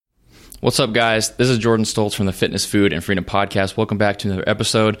What's up, guys? This is Jordan Stoltz from the Fitness, Food, and Freedom Podcast. Welcome back to another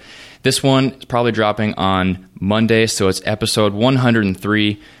episode. This one is probably dropping on Monday, so it's episode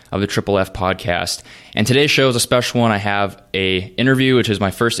 103 of the Triple F Podcast. And today's show is a special one. I have a interview, which is my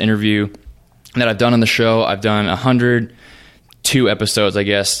first interview that I've done on the show. I've done 102 episodes, I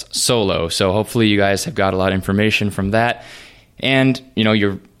guess, solo. So hopefully you guys have got a lot of information from that. And, you know,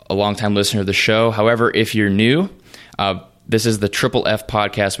 you're a longtime listener of the show. However, if you're new, this is the Triple F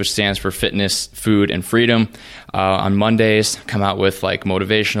Podcast, which stands for Fitness, Food, and Freedom. On Mondays, come out with like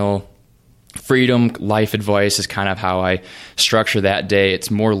motivational, freedom, life advice is kind of how I structure that day.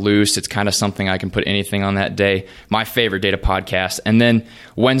 It's more loose. It's kind of something I can put anything on that day. My favorite day to podcast. And then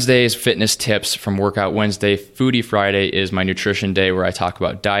Wednesdays, fitness tips from Workout Wednesday. Foodie Friday is my nutrition day where I talk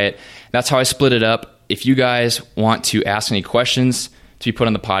about diet. That's how I split it up. If you guys want to ask any questions to be put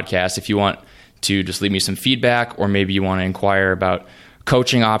on the podcast, if you want to just leave me some feedback, or maybe you want to inquire about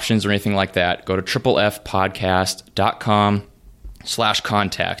coaching options or anything like that, go to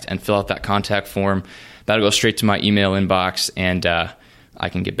triplefpodcast.com/contact and fill out that contact form. That'll go straight to my email inbox, and I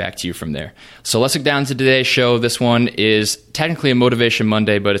can get back to you from there. So let's get down to today's show. This one is technically a Motivation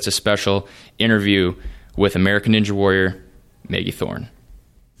Monday, but it's a special interview with American Ninja Warrior, Maggie Thorne.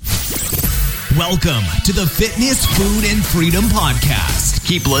 Welcome to the Fitness, Food, and Freedom Podcast.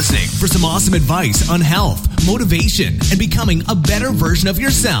 Keep listening for some awesome advice on health, motivation, and becoming a better version of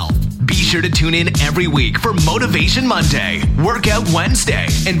yourself. Be sure to tune in every week for Motivation Monday, Workout Wednesday,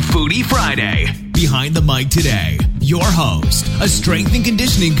 and Foodie Friday. Behind the mic today, your host, a strength and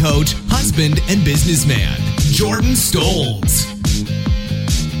conditioning coach, husband, and businessman, Jordan Stoltz.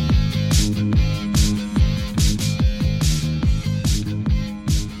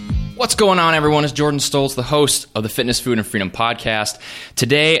 What's going on, everyone? It's Jordan Stoltz, the host of the Fitness, Food, and Freedom Podcast.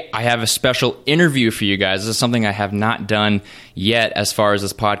 Today, I have a special interview for you guys. This is something I have not done yet as far as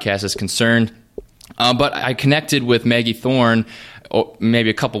this podcast is concerned. But I connected with Maggie Thorne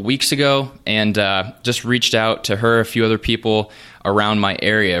maybe a couple weeks ago and just reached out to her, a few other people around my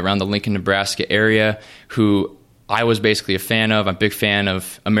area, around the Lincoln, Nebraska area, who I was basically a fan of. I'm a big fan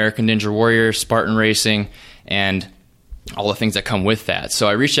of American Ninja Warrior, Spartan Racing, and all the things that come with that. So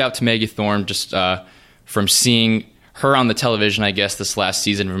I reached out to Maggie Thorne just from seeing her on the television, I guess, this last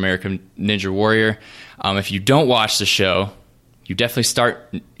season of American Ninja Warrior. If you don't watch the show, you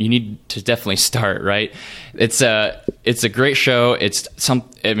need to definitely start, right? It's a great show. It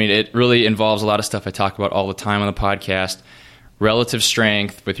really involves a lot of stuff I talk about all the time on the podcast. Relative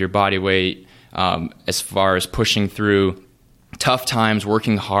strength with your body weight, as far as pushing through tough times,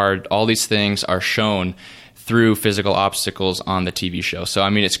 working hard, all these things are shown through physical obstacles on the TV show. So,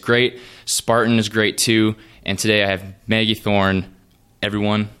 it's great. Spartan is great too. And today I have Maggie Thorne.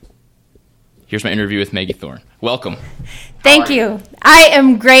 Everyone, here's my interview with Maggie Thorne. Welcome. Thank you. I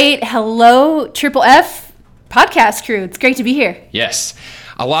am great. Hello, Triple F podcast crew. It's great to be here. Yes.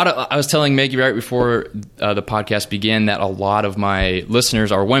 I was telling Maggie right before the podcast began that a lot of my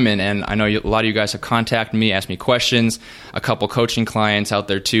listeners are women, and I know a lot of you guys have contacted me, asked me questions, a couple coaching clients out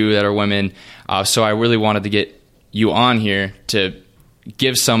there too that are women, so I really wanted to get you on here to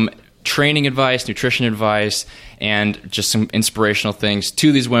give some training advice, nutrition advice, and just some inspirational things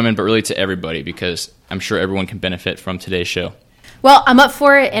to these women, but really to everybody, because I'm sure everyone can benefit from today's show. Well, I'm up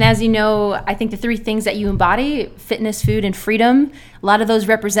for it, and as you know, I think the three things that you embody, fitness, food, and freedom, a lot of those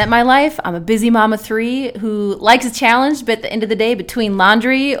represent my life. I'm a busy mom of three who likes a challenge, but at the end of the day, between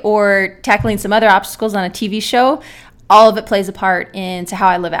laundry or tackling some other obstacles on a TV show, all of it plays a part into how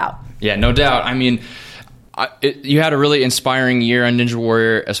I live out. Yeah, no doubt. You had a really inspiring year on Ninja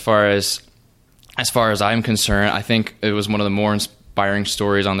Warrior as far as I'm concerned. I think it was one of the more inspiring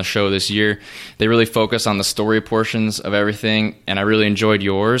stories on the show this year. They really focus on the story portions of everything, and I really enjoyed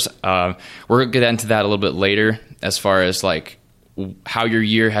yours. We're going to get into that a little bit later as far as like how your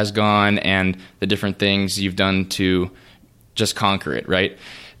year has gone and the different things you've done to just conquer it, right?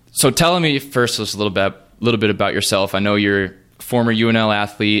 So tell me first just a little bit about yourself. I know you're a former UNL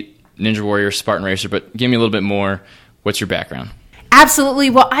athlete, Ninja Warrior, Spartan Racer, but give me a little bit more. What's your background? Absolutely.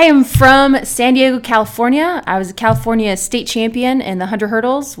 Well, I am from San Diego, California. I was a California state champion in the 100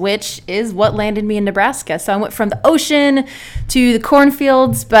 hurdles, which is what landed me in Nebraska. So I went from the ocean to the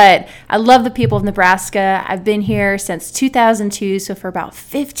cornfields, but I love the people of Nebraska. I've been here since 2002, so for about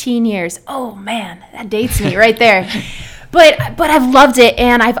 15 years. Oh, man, that dates me right there. But I've loved it,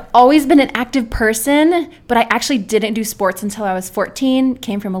 and I've always been an active person, but I actually didn't do sports until I was 14.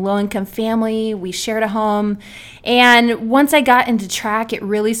 Came from a low-income family. We shared a home. And once I got into track, it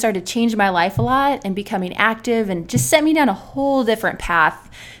really started to change my life a lot and becoming active and just set me down a whole different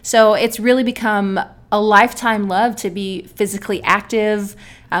path. So it's really become a lifetime love to be physically active,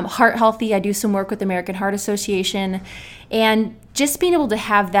 heart healthy. I do some work with the American Heart Association, and just being able to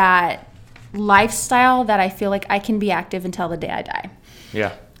have that lifestyle that I feel like I can be active until the day I die.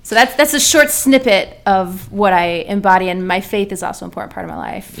 Yeah. So that's a short snippet of what I embody, and my faith is also an important part of my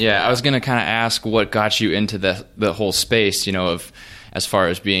life. Yeah, I was going to kind of ask what got you into the whole space, of as far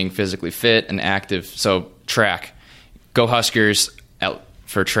as being physically fit and active. So track, go Huskers out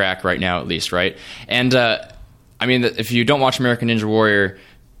for track right now at least, right? And if you don't watch American Ninja Warrior,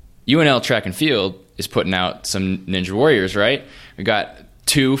 UNL Track and Field is putting out some Ninja Warriors, right? We got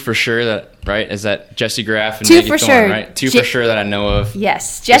 2 for sure, right? Is that Jesse Graff and 2 Maggie for Thorne, sure. right? 2 for sure that I know of.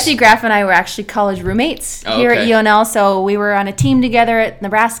 Yes. Jesse Graff and I were actually college roommates here at UNL, so we were on a team together at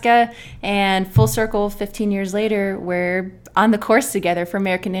Nebraska, and full circle 15 years later, we're on the course together for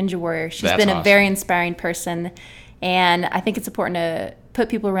American Ninja Warrior. She's been a very inspiring person, and I think it's important to put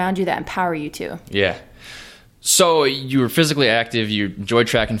people around you that empower you too. Yeah. So you were physically active, you enjoyed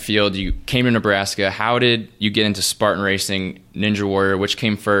track and field, you came to Nebraska. How did you get into Spartan racing, Ninja Warrior? Which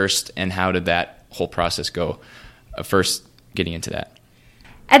came first, and how did that whole process go, first getting into that?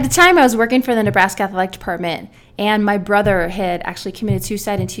 At the time, I was working for the Nebraska Athletic Department, and my brother had actually committed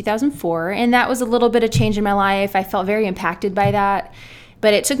suicide in 2004, and that was a little bit of change in my life. I felt very impacted by that,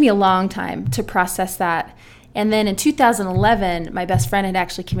 but it took me a long time to process that. And then in 2011, my best friend had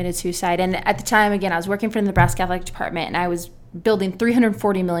actually committed suicide. And at the time, again, I was working for the Nebraska Athletic Department, and I was building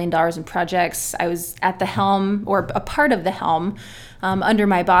 $340 million in projects. I was at the helm, or a part of the helm, under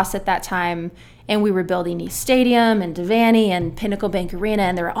my boss at that time. And we were building East Stadium and Devaney and Pinnacle Bank Arena.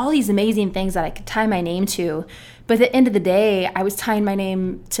 And there were all these amazing things that I could tie my name to. But at the end of the day, I was tying my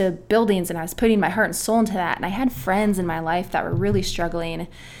name to buildings, and I was putting my heart and soul into that. And I had friends in my life that were really struggling.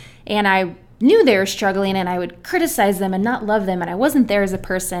 And I knew they were struggling, and I would criticize them and not love them, and I wasn't there as a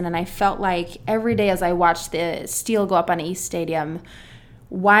person. And I felt like every day as I watched the steel go up on East Stadium,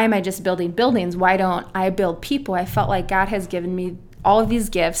 why am I just building buildings? Why don't I build people? I felt like God has given me all of these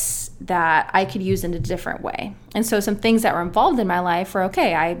gifts that I could use in a different way. And so some things that were involved in my life were,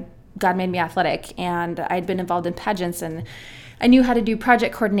 God made me athletic, and I'd been involved in pageants, and I knew how to do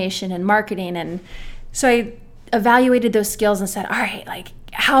project coordination and marketing. And so I evaluated those skills and said, all right,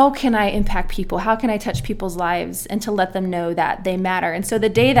 how can I impact people? How can I touch people's lives and to let them know that they matter? And so the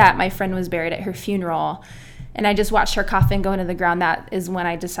day that my friend was buried at her funeral, and I just watched her coffin go into the ground, that is when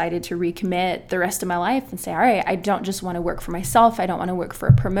I decided to recommit the rest of my life and say, all right, I don't just want to work for myself. I don't want to work for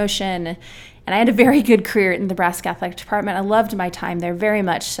a promotion. And I had a very good career in the Nebraska Athletic Department. I loved my time there very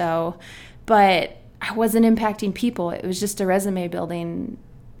much so, but I wasn't impacting people. It was just a resume building.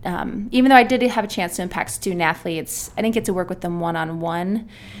 Even though I did have a chance to impact student athletes, I didn't get to work with them one-on-one.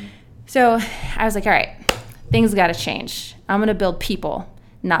 So I was like, all right, things got to change. I'm going to build people,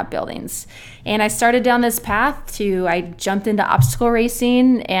 not buildings. And I started down this path I jumped into obstacle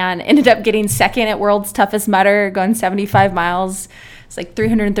racing and ended up getting second at World's Toughest Mudder, going 75 miles. It's like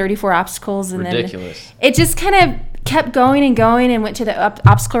 334 obstacles. And ridiculous. Then it just kind of kept going and went to the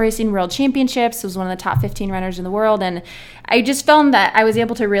Obstacle Racing World Championships. Was one of the top 15 runners in the world. And I just found that I was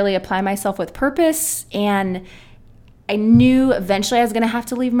able to really apply myself with purpose. And I knew eventually I was going to have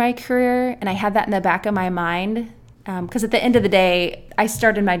to leave my career. And I had that in the back of my mind. Because at the end of the day, I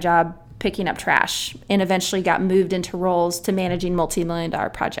started my job picking up trash and eventually got moved into roles to managing multi-million-dollar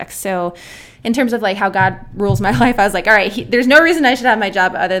projects. So in terms of how God rules my life, I was like, all right, there's no reason I should have my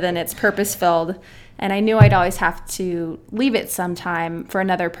job other than it's purpose-filled. And I knew I'd always have to leave it sometime for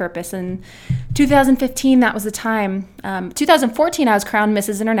another purpose. And 2015, that was the time. 2014, I was crowned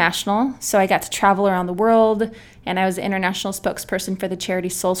Mrs. International. So I got to travel around the world, and I was the international spokesperson for the charity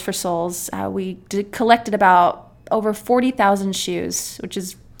Souls for Souls. We collected about over 40,000 shoes, which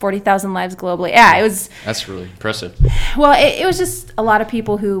is 40,000 lives globally. Yeah, it was. That's really impressive. Well, it was just a lot of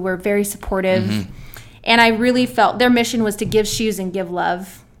people who were very supportive. Mm-hmm. And I really felt their mission was to give shoes and give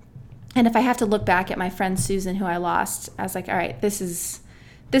love. And if I have to look back at my friend Susan, who I lost, I was like, all right, this is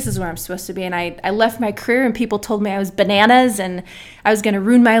where I'm supposed to be. And I left my career, and people told me I was bananas and I was going to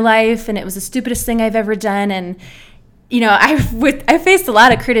ruin my life, and it was the stupidest thing I've ever done. And I faced a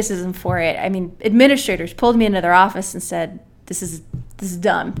lot of criticism for it. I mean, administrators pulled me into their office and said, this is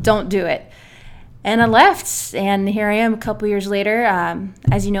dumb. Don't do it. And I left, and here I am a couple years later.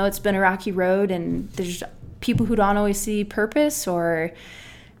 As you know, it's been a rocky road, and there's people who don't always see purpose or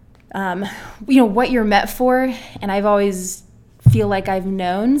what you're met for. And I've always feel like I've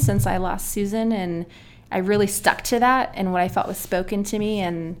known since I lost Susan, and I really stuck to that and what I felt was spoken to me.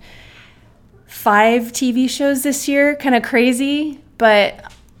 And 5 TV shows this year, kind of crazy,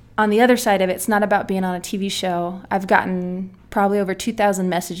 but on the other side of it, it's not about being on a TV show. I've gotten probably over 2,000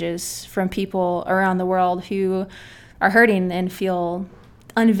 messages from people around the world who are hurting and feel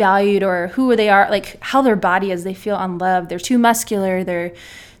unvalued, or who they are, like how their body is. They feel unloved. They're too muscular. They're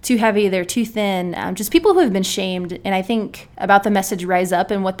too heavy. They're too thin. Just people who have been shamed. And I think about the message Rise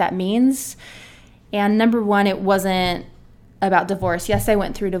Up and what that means. And number one, it wasn't about divorce. Yes, I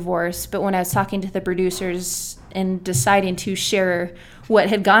went through divorce, but when I was talking to the producers and deciding to share what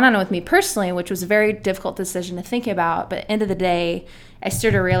had gone on with me personally, which was a very difficult decision to think about, but at the end of the day, I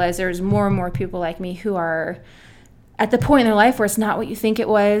started to realize there was more and more people like me who are at the point in their life where it's not what you think it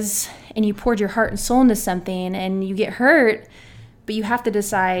was, and you poured your heart and soul into something and you get hurt, but you have to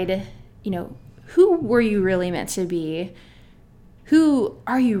decide, who were you really meant to be? Who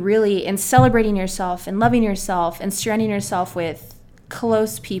are you really? And celebrating yourself and loving yourself and surrounding yourself with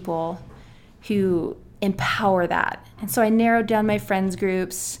close people who empower that. And so I narrowed down my friends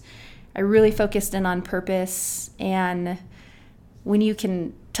groups. I really focused in on purpose. And when you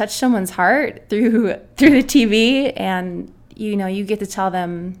can touch someone's heart through the TV, and you get to tell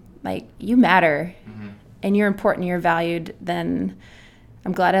them, like, you matter, and you're important, you're valued, then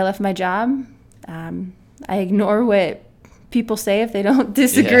I'm glad I left my job. I ignore what people say if they don't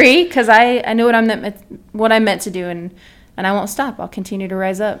disagree, because I know what I'm meant to do, and I won't stop. I'll continue to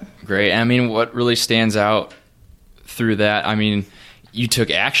rise up. Great. I mean, what really stands out through that, I mean, you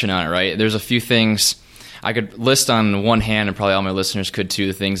took action on it, right? There's a few things I could list on one hand, and probably all my listeners could too,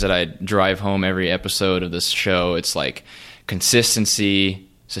 the things that I drive home every episode of this show. It's like consistency,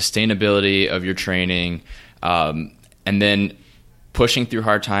 sustainability of your training, and then pushing through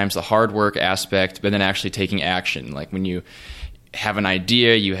hard times, the hard work aspect, but then actually taking action. Like when you have an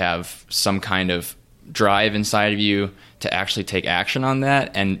idea, you have some kind of drive inside of you to actually take action on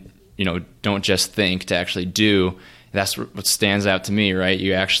that, and don't just think, to actually do. That's what stands out to me, right?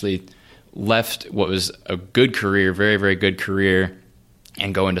 You actually left what was a good career, very, very good career,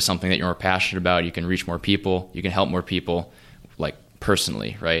 and go into something that you're more passionate about. You can reach more people. You can help more people, like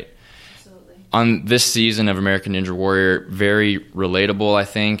personally, right? Absolutely. On this season of American Ninja Warrior, very relatable, I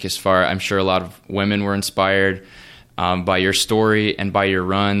think, I'm sure a lot of women were inspired by your story and by your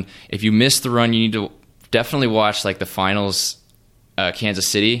run. If you missed the run, you need to definitely watch like the finals Kansas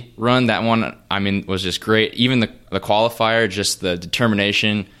City run. That one, I mean, was just great. Even the qualifier, just the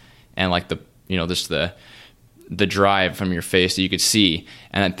determination and like the drive from your face that you could see.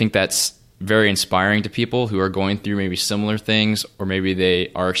 And I think that's very inspiring to people who are going through maybe similar things, or maybe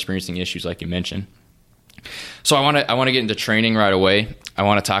they are experiencing issues like you mentioned. So I want to get into training right away. I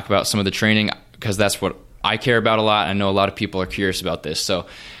want to talk about some of the training because that's what I care about a lot. I know a lot of people are curious about this. So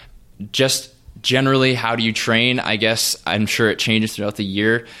just generally, how do you train? I guess I'm sure it changes throughout the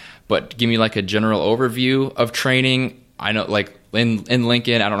year, but give me like a general overview of training. I know like in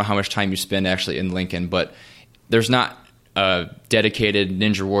Lincoln, I don't know how much time you spend actually in Lincoln, but there's not a dedicated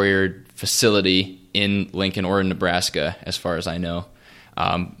Ninja Warrior facility in Lincoln or in Nebraska, as far as I know.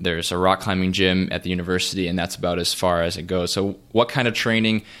 There's a rock climbing gym at the university, and that's about as far as it goes. So what kind of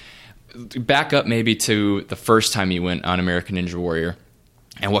training, back up maybe to the first time you went on American Ninja Warrior,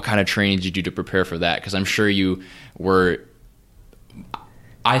 and what kind of training did you do to prepare for that? Because I'm sure you were,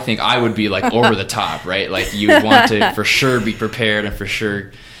 I think I would be like over the top, right? Like you would want to for sure be prepared and for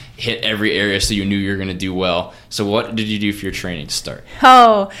sure hit every area so you knew you were going to do well. So what did you do for your training to start?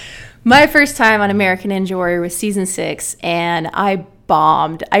 Oh, my first time on American Ninja Warrior was season 6, and I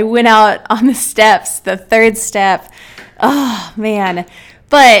bombed. I went out on the steps, the third step. Oh, man.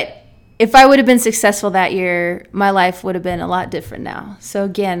 But if I would have been successful that year, my life would have been a lot different now. So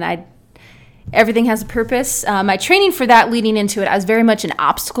again, everything has a purpose. My training for that leading into it, I was very much in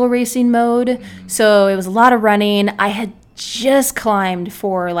obstacle racing mode. So it was a lot of running. I had just climbed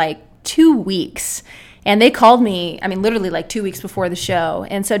for like 2 weeks. And they called me, I mean, literally like 2 weeks before the show.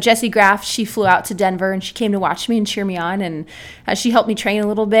 And so Jessie Graff, she flew out to Denver and she came to watch me and cheer me on. And she helped me train a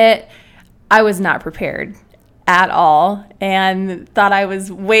little bit. I was not prepared at all and thought I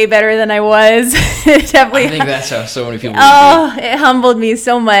was way better than I was. Definitely. I think that's how so many people it humbled me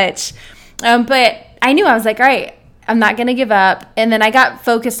so much. But I knew, I was like, all right, I'm not going to give up. And then I got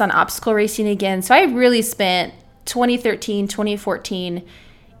focused on obstacle racing again. So I really spent 2013, 2014,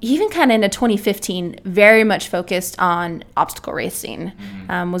 even kind of into 2015, very much focused on obstacle racing.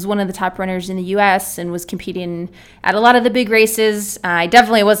 Was one of the top runners in the U.S. and was competing at a lot of the big races. I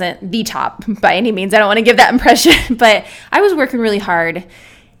definitely wasn't the top by any means. I don't want to give that impression, but I was working really hard.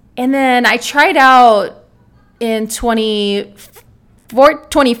 And then I tried out in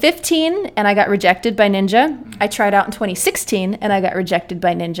 2015, and I got rejected by Ninja. I tried out in 2016, and I got rejected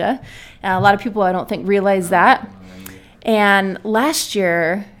by Ninja. A lot of people, I don't think, realize that. And last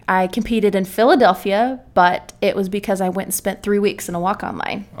year, I competed in Philadelphia, but it was because I went and spent 3 weeks in a walk-on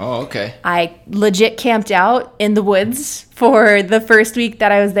line. Oh, okay. I legit camped out in the woods for the first week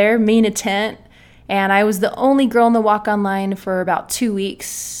that I was there, me in a tent. And I was the only girl in the walk-on line for about 2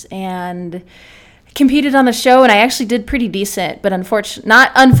 weeks and competed on the show. And I actually did pretty decent, but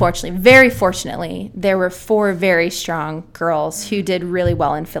very fortunately, there were 4 very strong girls who did really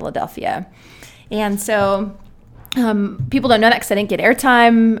well in Philadelphia. And so people don't know that because I didn't get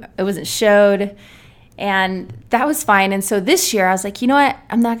airtime. It wasn't showed. And that was fine. And so this year I was like, you know what?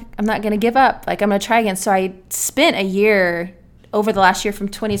 I'm not going to give up. Like, I'm going to try again. So I spent a year over the last year from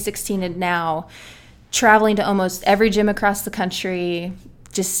 2016 to now traveling to almost every gym across the country,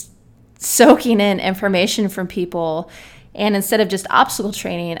 just soaking in information from people. And instead of just obstacle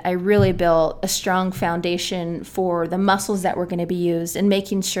training, I really built a strong foundation for the muscles that were going to be used and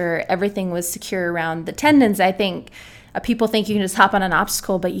making sure everything was secure around the tendons. I think people think you can just hop on an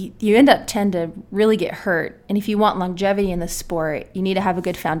obstacle, but you tend to really get hurt. And if you want longevity in the sport, you need to have a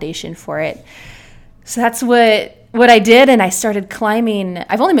good foundation for it. So that's what I did, and I started climbing.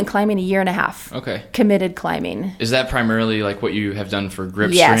 I've only been climbing a year and a half. Okay. Committed climbing. Is that primarily like what you have done for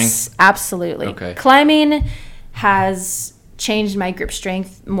grip strength? Yes, absolutely. Okay. Climbing has changed my grip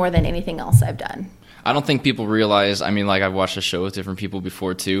strength more than anything else I've done. I don't think people realize, I mean, like I've watched a show with different people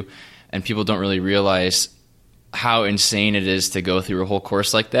before too, and people don't really realize how insane it is to go through a whole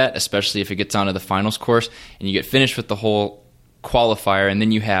course like that, especially if it gets onto the finals course and you get finished with the whole qualifier and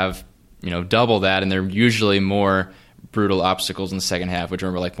then you have, double that, and they're usually more brutal obstacles in the second half, which are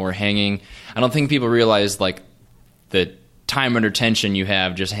like more hanging. I don't think people realize like the time under tension you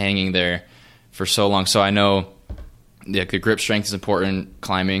have just hanging there for so long. So I know the grip strength is important.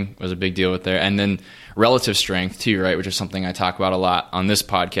 Climbing was a big deal with there. And then relative strength too, right? Which is something I talk about a lot on this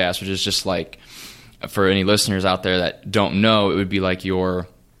podcast, which is just like, for any listeners out there that don't know, it would be like your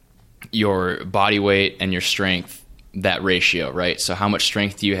body weight and your strength, that ratio, right? So how much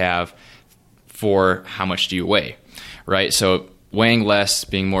strength do you have for how much do you weigh, right? So weighing less,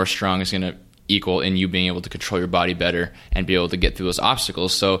 being more strong is going to equal in you being able to control your body better and be able to get through those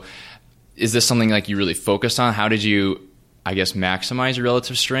obstacles. So is this something like you really focused on? How did you, I guess, maximize your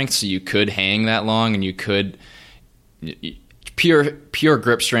relative strength so you could hang that long and you could pure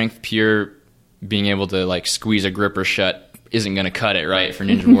grip strength, pure being able to like squeeze a gripper shut isn't going to cut it, right? For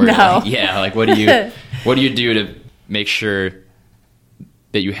Ninja Warrior. No. Like what do you do to make sure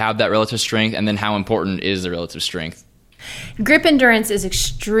that you have that relative strength, and then how important is the relative strength? Grip endurance is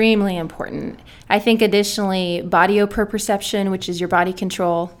extremely important. I think additionally, body-proprioception, which is your body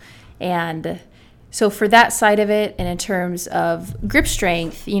control. And so for that side of it, and in terms of grip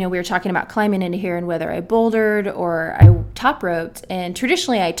strength, we were talking about climbing into here and whether I bouldered or I top roped. And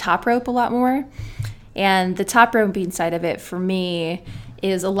traditionally, I top rope a lot more. And the top roping side of it for me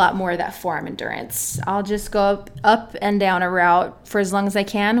is a lot more of that forearm endurance. I'll just go up and down a route for as long as I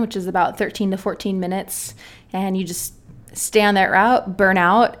can, which is about 13 to 14 minutes. And you just stay on that route, burn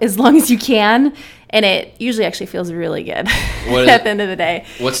out as long as you can. And it usually actually feels really good at the end of the day.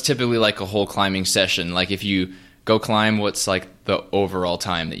 What's typically like a whole climbing session? Like if you go climb, what's like the overall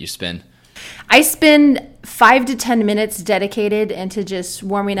time that you spend? I spend 5 to 10 minutes dedicated into just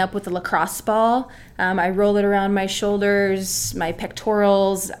warming up with a lacrosse ball. I roll it around my shoulders, my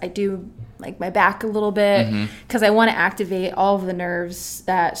pectorals. I do like my back a little bit because I want to activate all of the nerves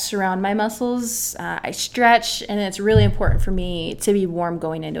that surround my muscles. I stretch, and it's really important for me to be warm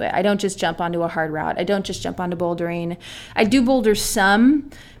going into it. I don't just jump onto a hard route. I don't just jump onto bouldering. I do boulder some,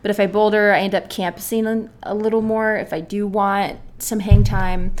 but if I boulder, I end up campusing a little more if I do want some hang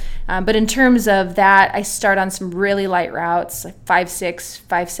time. But in terms of that, I start on some really light routes, like 5-6,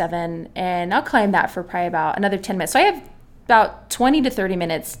 5-7, and I'll climb that for probably about another 10 minutes. So I have about 20 to 30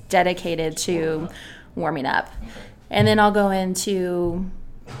 minutes dedicated to warming up. And then I'll go into,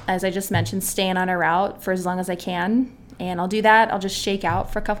 as I just mentioned, staying on a route for as long as I can. And I'll do that. I'll just shake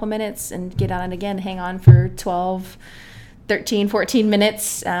out for a couple minutes and get on it again, hang on for 12, 13, 14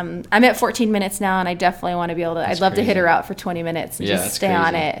 minutes. I'm at 14 minutes now, and I definitely want to be able to, I'd love to hit a route for 20 minutes and just stay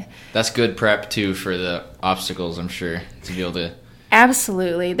on it. That's good prep, too, for the obstacles, I'm sure, to be able to.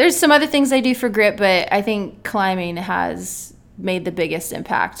 Absolutely. There's some other things I do for grip, but I think climbing has made the biggest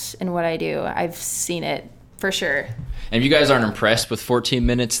impact in what I do. I've seen it for sure. And if you guys aren't impressed with 14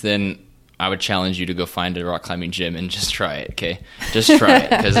 minutes, then I would challenge you to go find a rock climbing gym and just try it, okay? Just try it,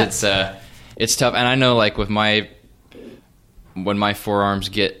 because it's tough. And I know, like, when my forearms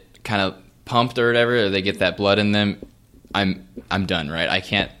get kind of pumped or whatever, or they get that blood in them, I'm done, right?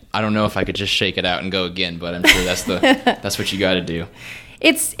 I don't know if I could just shake it out and go again, but I'm sure that's what you got to do.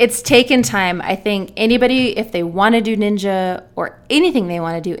 It's taken time. I think anybody, if they want to do ninja or anything they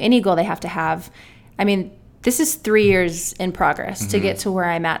want to do, any goal they have to have, I mean, this is 3 years in progress to get to where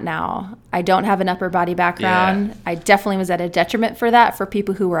I'm at now. I don't have an upper body background. Yeah. I definitely was at a detriment for that for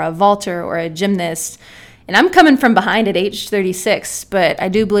people who were a vaulter or a gymnast. And I'm coming from behind at age 36, but I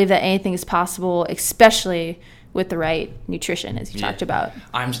do believe that anything is possible, especially with the right nutrition, as you talked about.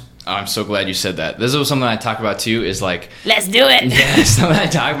 I'm so glad you said that. This is something I talk about too, is like, let's do it. yeah, something I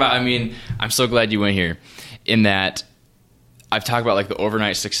talk about. I mean, I'm so glad you went here, in that I've talked about like the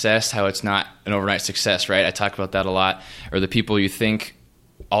overnight success, how it's not an overnight success, right? I talk about that a lot. Or the people you think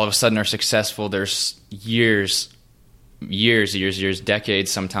all of a sudden are successful, there's years,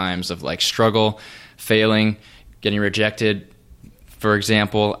 decades sometimes of like struggle, failing, getting rejected. For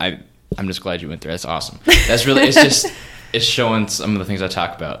example, I'm just glad you went there. That's awesome. That's really, it's showing some of the things I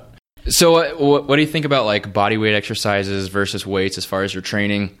talk about. So what do you think about like body weight exercises versus weights as far as your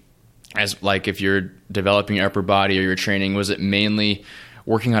training? As like if you're developing your upper body or your training, was it mainly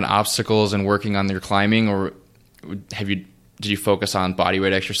working on obstacles and working on your climbing, or did you focus on body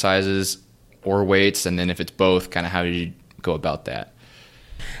weight exercises or weights? And then if it's both, kind of how did you go about that?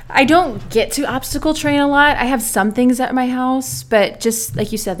 I don't get to obstacle train a lot. I have some things at my house, but just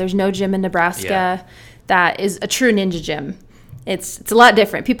like you said, there's no gym in Nebraska that is a true ninja gym. It's a lot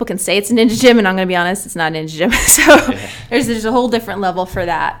different. People can say it's a ninja gym, and I'm going to be honest, it's not a ninja gym. So there's a whole different level for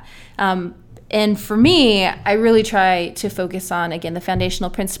that. And for me, I really try to focus on, again, the foundational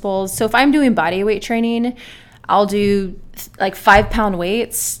principles. So if I'm doing body weight training, I'll do like 5-pound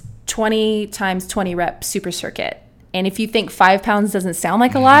weights, 20 times 20 rep super circuit. And if you think 5 pounds doesn't sound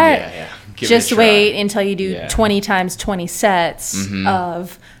like a lot, just wait until you do 20 times 20 sets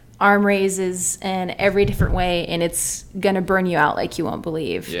of arm raises in every different way, and it's going to burn you out like you won't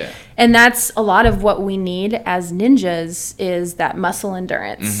believe. Yeah. And that's a lot of what we need as ninjas, is that muscle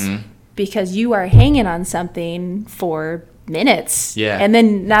endurance, because you are hanging on something for minutes. Yeah. And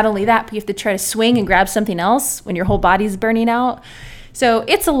then not only that, but you have to try to swing and grab something else when your whole body's burning out. So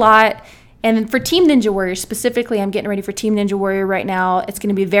it's a lot. And for Team Ninja Warrior specifically, I'm getting ready for Team Ninja Warrior right now. It's going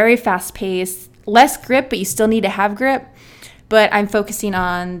to be very fast-paced, less grip, but you still need to have grip. But I'm focusing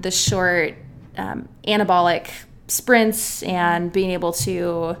on the short anabolic sprints and being able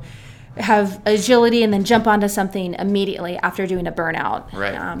to have agility and then jump onto something immediately after doing a burnout.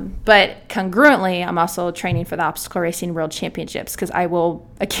 Right. But congruently, I'm also training for the Obstacle Racing World Championships, because I will,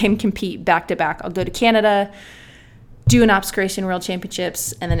 again, compete back-to-back. I'll go to Canada, do an Obstacle Racing World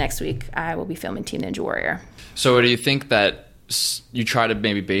Championships, and the next week I will be filming Team Ninja Warrior. So do you think that you try to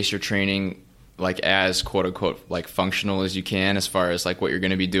maybe base your training like as quote unquote like functional as you can, as far as like what you're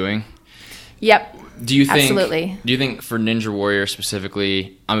going to be doing? Yep. Do you think, absolutely. Do you think for Ninja Warrior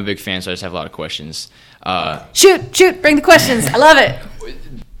specifically, I'm a big fan, so I just have a lot of questions. Shoot, bring the questions. I love it.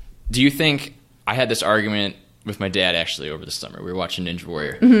 Do you think, I had this argument with my dad actually over the summer. We were watching Ninja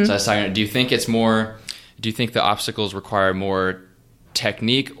Warrior. So I was talking, do you think the obstacles require more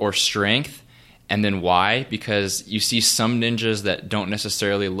technique or strength? And then why? Because you see some ninjas that don't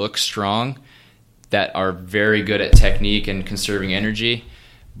necessarily look strong, that are very good at technique and conserving energy,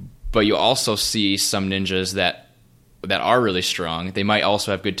 but you also see some ninjas that are really strong. They might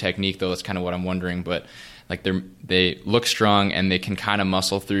also have good technique, though. That's kind of what I'm wondering. But like they look strong and they can kind of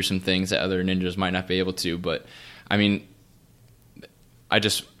muscle through some things that other ninjas might not be able to. But I mean, I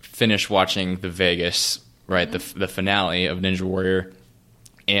just finished watching the Vegas, right, the finale of Ninja Warrior,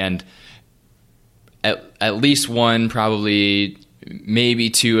 and at least one, probably maybe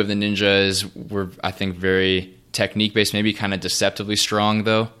two of the ninjas were, I think, very technique-based, maybe kind of deceptively strong,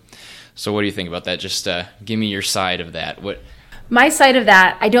 though. So what do you think about that? Just give me your side of that. My side of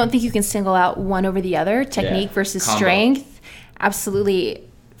that, I don't think you can single out one over the other, technique versus combo. Strength. Absolutely.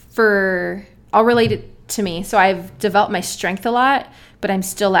 I'll relate it to me. So I've developed my strength a lot, but I'm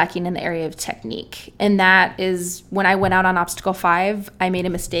still lacking in the area of technique. And that is when I went out on Obstacle 5, I made a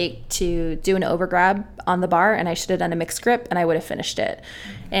mistake to do an overgrab on the bar, and I should have done a mixed grip, and I would have finished it.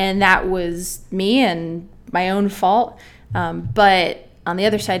 And that was me and my own fault. But on the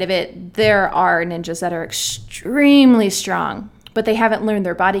other side of it, there are ninjas that are extremely strong, but they haven't learned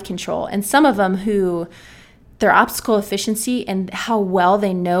their body control. And some of them who their obstacle efficiency and how well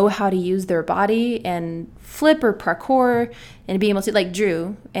they know how to use their body and flip or parkour and being able to, like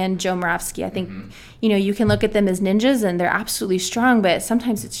Drew and Joe Moravsky, I think, you can look at them as ninjas and they're absolutely strong, but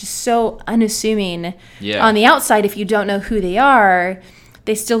sometimes it's just so unassuming. Yeah. On the outside, if you don't know who they are,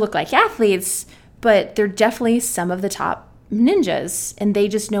 they still look like athletes, but they're definitely some of the top ninjas, and they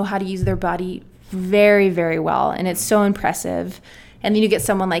just know how to use their body very, very well, and it's so impressive. And then you get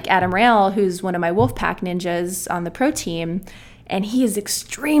someone like Adam Rail, who's one of my Wolfpack ninjas on the pro team, and he is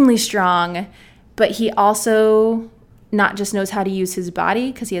extremely strong, but he also not just knows how to use his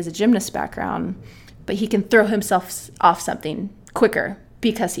body because he has a gymnast background, but he can throw himself off something quicker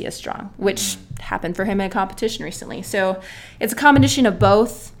because he is strong, which happened for him in a competition recently. So it's a combination of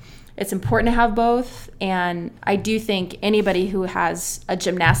both. It's important to have both, and I do think anybody who has a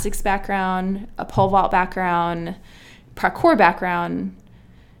gymnastics background, a pole vault background, parkour background,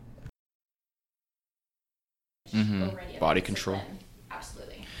 body control.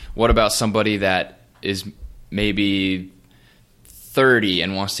 Absolutely. What about somebody that is maybe 30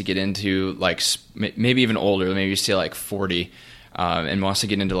 and wants to get into like maybe even older, maybe you say like 40, and wants to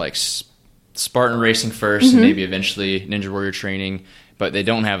get into like Spartan racing first, and maybe eventually Ninja Warrior training, but they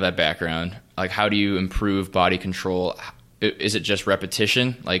don't have that background? Like, how do you improve body control? Is it just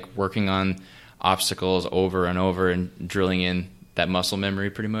repetition, like working on obstacles over and over and drilling in that muscle memory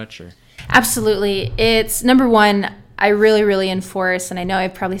pretty much? Or? Absolutely. It's number one, I really, really enforce, and I know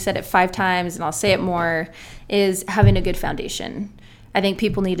I've probably said it 5 times and I'll say it more, is having a good foundation. I think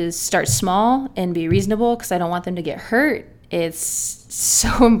people need to start small and be reasonable because I don't want them to get hurt. It's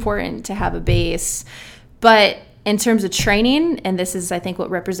so important to have a base. But in terms of training, and this is, I think, what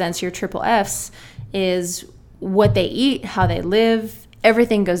represents your triple Fs, is what they eat, how they live,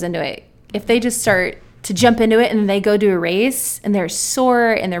 everything goes into it. If they just start to jump into it and they go do a race and they're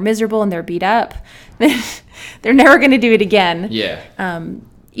sore and they're miserable and they're beat up, then they're never going to do it again. Yeah.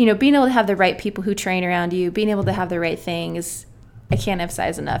 Being able to have the right people who train around you, being able to have the right things, I can't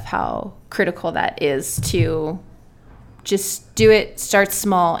emphasize enough how critical that is to just do it, start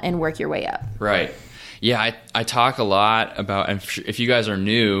small, and work your way up. Right. Yeah, I talk a lot about, and if you guys are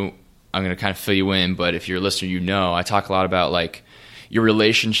new, I'm going to kind of fill you in, but if you're a listener, I talk a lot about like your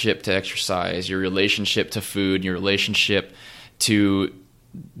relationship to exercise, your relationship to food, your relationship to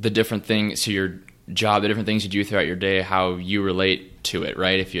the different things, to your job, the different things you do throughout your day, how you relate to it,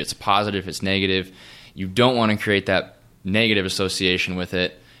 right? If it's positive, if it's negative, you don't want to create that negative association with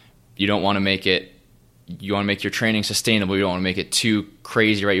it. You don't want to make it, you want to make your training sustainable. You don't want to make it too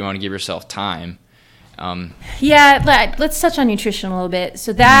crazy, right? You want to give yourself time. Let's touch on nutrition a little bit.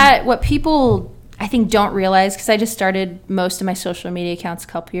 So that what people I think don't realize, because I just started most of my social media accounts a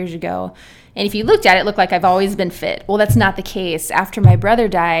couple years ago, and if you looked at it, it looked like I've always been fit. Well, that's not the case. After my brother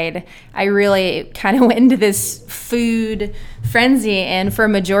died, I really kind of went into this food frenzy, and for a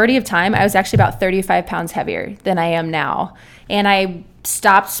majority of time, I was actually about 35 pounds heavier than I am now. And I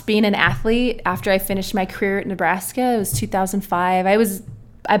stopped being an athlete after I finished my career at Nebraska. It was 2005.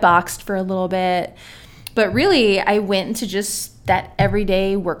 I boxed for a little bit. But really, I went into just that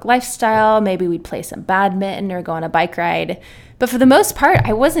everyday work lifestyle. Maybe we'd play some badminton or go on a bike ride. But for the most part,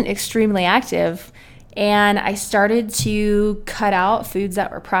 I wasn't extremely active. And I started to cut out foods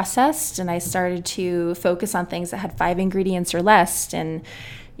that were processed, and I started to focus on things that had 5 ingredients or less. And,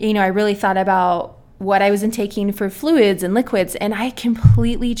 I really thought about what I was intaking for fluids and liquids, and I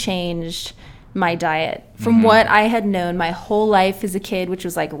completely changed my diet from what I had known my whole life as a kid, which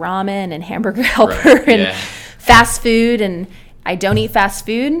was like ramen and hamburger helper and fast food. And I don't eat fast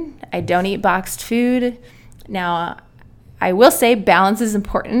food. I don't eat boxed food. Now, I will say balance is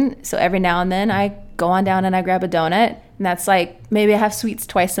important. So every now and then I go on down and I grab a donut, and that's like maybe I have sweets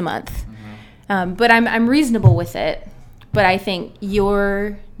twice a month. But I'm reasonable with it. But I think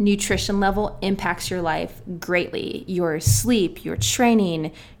your nutrition level impacts your life greatly. Your sleep, your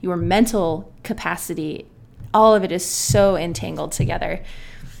training, your mental capacity, all of it is so entangled together.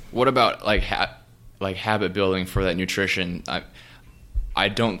 What about like habit building for that nutrition? I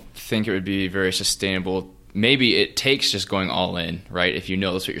don't think it would be very sustainable. Maybe it takes just going all in, right? If you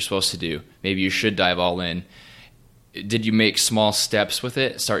know that's what you're supposed to do, maybe you should dive all in. Did you make small steps with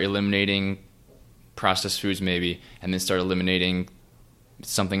it? Start eliminating processed foods maybe, and then start eliminating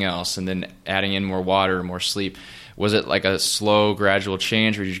something else, and then adding in more water, more sleep? Was it like a slow, gradual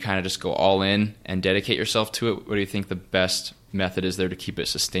change, or did you kind of just go all in and dedicate yourself to it? What do you think the best method is there to keep it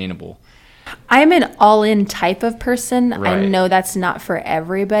sustainable? I'm an all-in type of person. Right. I know that's not for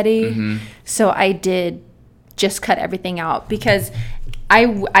everybody. So I did just cut everything out because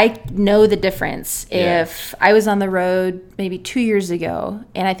I know the difference. Yeah. If I was on the road maybe 2 years ago,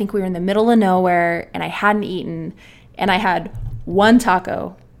 and I think we were in the middle of nowhere, and I hadn't eaten, and I had one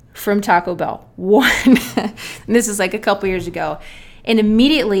taco from Taco Bell, one, and this is like a couple years ago, and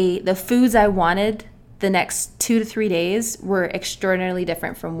immediately the foods I wanted the next 2 to 3 days were extraordinarily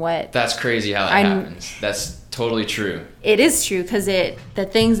different from what. That's crazy how that happens. That's totally true. It is true because the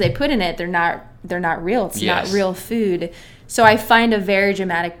things they put in it, they're not real. It's not real food. So I find a very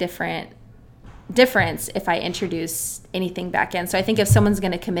dramatic difference difference if I introduce anything back in. So I think if someone's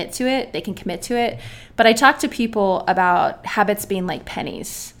going to commit to it, they can commit to it. But I talk to people about habits being like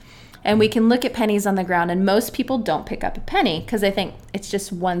pennies. And we can look at pennies on the ground, and most people don't pick up a penny because they think it's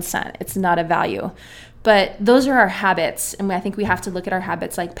just 1 cent. It's not a value. But those are our habits, and I think we have to look at our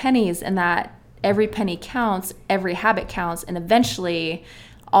habits like pennies, and that every penny counts, every habit counts, and eventually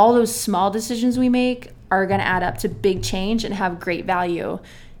all those small decisions we make are going to add up to big change and have great value.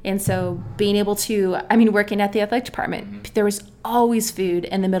 And so being able to, working at the athletic department, there was always food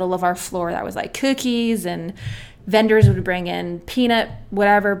in the middle of our floor that was like cookies, and vendors would bring in peanut,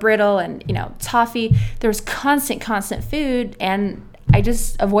 whatever, brittle, and, toffee. There was constant food, and I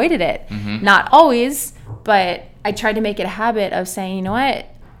just avoided it. Not always, but I tried to make it a habit of saying, you know what,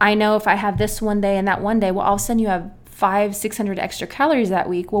 I know if I have this one day and that one day, well, all of a sudden you have 500-600 extra calories that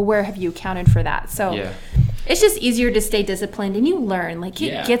week. Well, where have you accounted for that? So it's just easier to stay disciplined, and you learn. Like,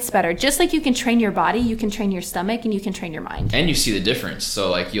 it gets better. Just like you can train your body, you can train your stomach, and you can train your mind. And you see the difference.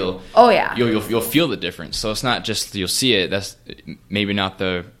 So like you'll feel the difference. So it's not just you'll see it. That's maybe not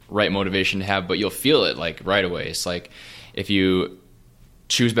the right motivation to have, but you'll feel it like right away. It's like if you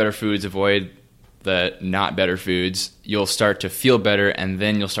choose better foods, avoid the not better foods, you'll start to feel better, and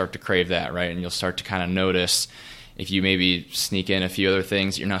then you'll start to crave that, right? And you'll start to kind of notice if you maybe sneak in a few other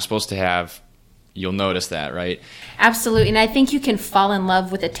things you're not supposed to have, you'll notice that, right? Absolutely. And I think you can fall in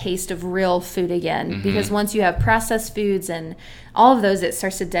love with a taste of real food again, because once you have processed foods and all of those, it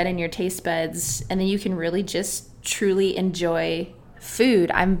starts to deaden your taste buds, and then you can really just truly enjoy food.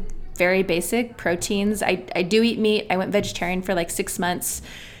 I'm very basic proteins. I do eat meat. I went vegetarian for like 6 months.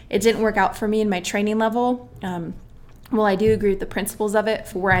 It didn't work out for me in my training level. Well, I do agree with the principles of it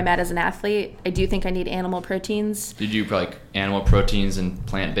for where I'm at as an athlete. I do think I need animal proteins. Did you like animal proteins and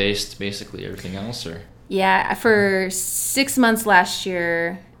plant-based, basically everything else, or? Yeah, for 6 months last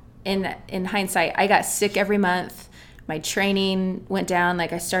year, in hindsight, I got sick every month. My training went down.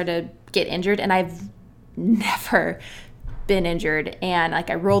 Like, I started to get injured, and I've never been injured. And like,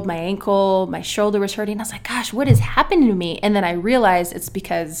 I rolled my ankle, my shoulder was hurting. I was like, gosh, what is happening to me? And then I realized it's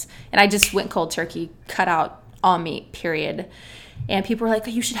because, and I just went cold turkey, cut out all meat, period. And people were like,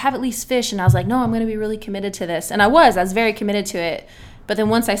 oh, you should have at least fish. And I was like, no, I'm going to be really committed to this. And I was very committed to it. But then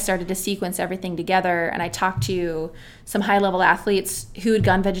once I started to sequence everything together, and I talked to some high-level athletes who had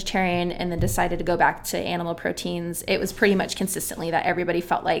gone vegetarian and then decided to go back to animal proteins, it was pretty much consistently that everybody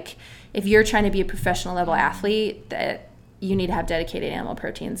felt like if you're trying to be a professional level athlete, that you need to have dedicated animal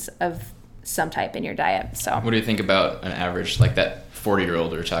proteins of some type in your diet. So what do you think about an average, like that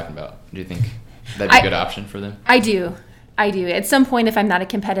 40-year-old you're talking about? Do you think that'd be a good option for them? I do. At some point, if I'm not a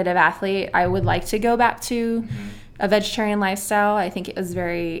competitive athlete, I would like to go back to a vegetarian lifestyle. I think it was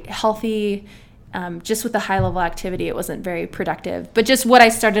very healthy. Just with the high level activity, it wasn't very productive. But just what I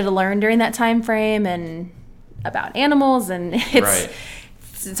started to learn during that time frame and about animals, and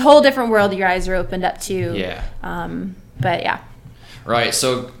it's a whole different world your eyes are opened up to. Yeah. But yeah. Right.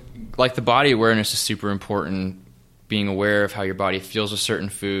 So like the body awareness is super important. Being aware of how your body feels with certain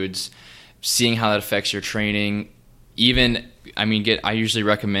foods, seeing how that affects your training. I usually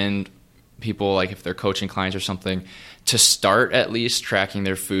recommend people, like if they're coaching clients or something, to start at least tracking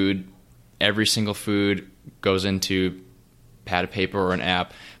their food. Every single food goes into pad of paper or an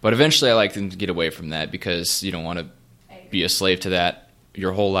app. But eventually I like them to get away from that, because you don't want to be a slave to that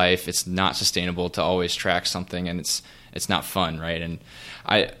your whole life. It's not sustainable to always track something, and it's not fun, right? And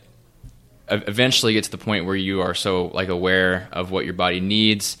I eventually get to the point where you are so like aware of what your body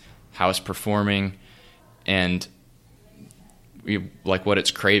needs, how it's performing, and like what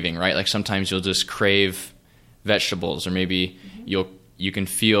it's craving, right? Like sometimes you'll just crave vegetables, or maybe you can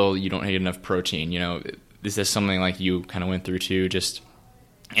feel you don't need enough protein. Is this something like you kind of went through too?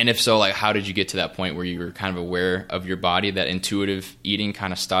 And if so, like how did you get to that point where you were kind of aware of your body, that intuitive eating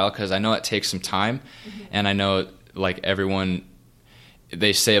kind of style? Because I know it takes some time, and I know like everyone,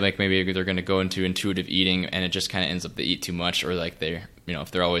 they say like maybe they're going to go into intuitive eating, and it just kind of ends up they eat too much, or like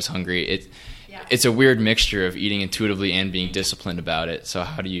if they're always hungry. It's a weird mixture of eating intuitively and being disciplined about it. So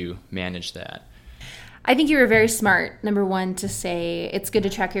how do you manage that? I think you were very smart, number one, to say it's good to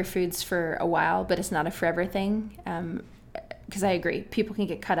track your foods for a while, but it's not a forever thing. Because I agree, people can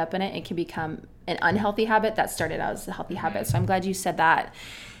get caught up in it. It can become an unhealthy habit that started out as a healthy habit. So I'm glad you said that.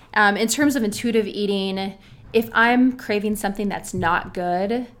 In terms of intuitive eating, if I'm craving something that's not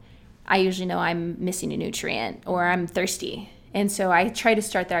good, I usually know I'm missing a nutrient or I'm thirsty. And so I try to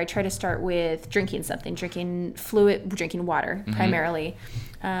start there. I try to start with drinking something, drinking fluid, drinking water primarily.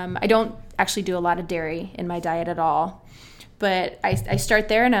 I don't actually do a lot of dairy in my diet at all. But I start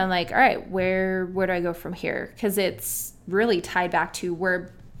there, and I'm like, all right, where do I go from here? Because it's really tied back to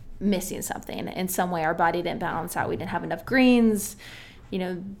where missing something in some way. Our body didn't balance out. We didn't have enough greens,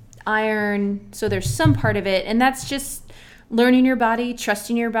 iron. So there's some part of it. And that's just learning your body,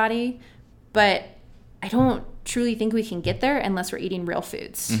 trusting your body. But I don't truly think we can get there unless we're eating real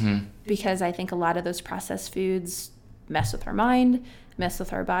foods. Because I think a lot of those processed foods mess with our mind, mess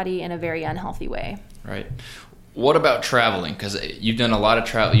with our body in a very unhealthy way. Right. What about traveling? Because you've done a lot of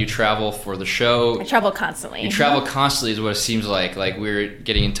travel. You travel for the show. I travel constantly. You travel constantly is what it seems like. Like we were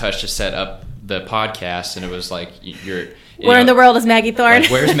getting in touch to set up the podcast, and it was like Where in the world is Maggie Thorne?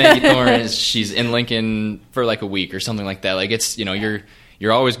 Like, where's Maggie Thorne? She's in Lincoln for like a week or something like that. Like it's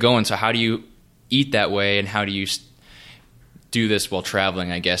you're always going. So how do you eat that way, and how do you do this while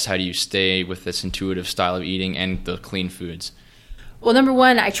traveling? I guess how do you stay with this intuitive style of eating and the clean foods? Well, number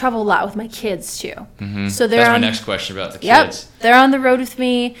one, I travel a lot with my kids too. So that's my next question about the kids. Yep, they're on the road with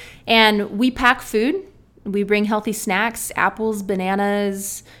me, and we pack food. We bring healthy snacks, apples,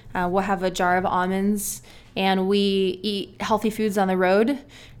 bananas. We'll have a jar of almonds, and we eat healthy foods on the road.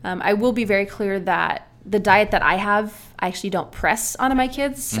 I will be very clear that the diet that I have, I actually don't press onto my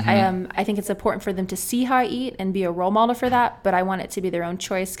kids. I think it's important for them to see how I eat and be a role model for that, but I want it to be their own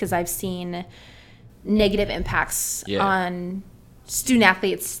choice because I've seen negative impacts on student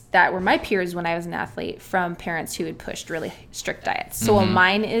athletes that were my peers when I was an athlete from parents who had pushed really strict diets. So while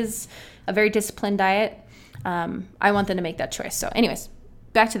mine is a very disciplined diet, I want them to make that choice. So anyways,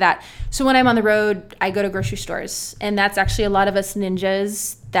 back to that. So when I'm on the road, I go to grocery stores, and that's actually a lot of us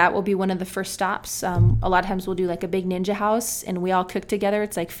ninjas. That will be one of the first stops. A lot of times we'll do like a big ninja house, and we all cook together.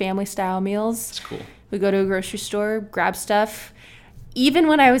 It's like family style meals. That's cool. We go to a grocery store, grab stuff. Even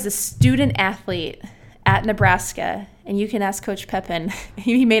when I was a student athlete at Nebraska, and you can ask Coach Pepin,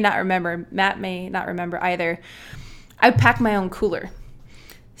 he may not remember, Matt may not remember either, I would pack my own cooler.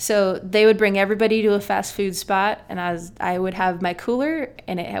 So they would bring everybody to a fast food spot, and I would have my cooler,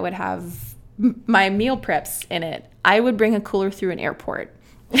 and it would have my meal preps in it. I would bring a cooler through an airport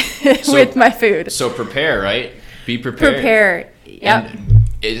with my food. So prepare, right? Be prepared. Prepare, yep. And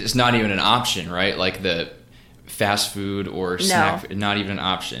it's not even an option, right? Like the fast food or snack, not even an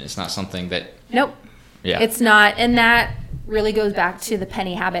option. It's not something that... Nope. Yeah. It's not, and that really goes back to the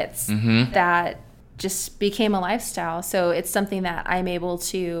penny habits that just became a lifestyle. So it's something that I'm able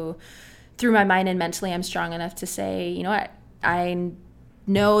to, through my mind and mentally, I'm strong enough to say, you know what, I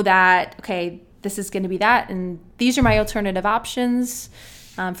know that, okay, this is going to be that, and these are my alternative options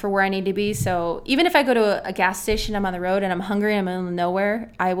for where I need to be. So even if I go to a gas station, I'm on the road and I'm hungry, I'm in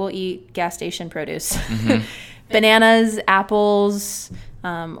nowhere, I will eat gas station produce. Bananas, apples,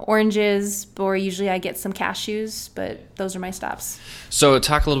 oranges, or usually I get some cashews, but those are my stops. So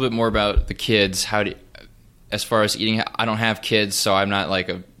talk a little bit more about the kids. As far as eating, I don't have kids, so I'm not like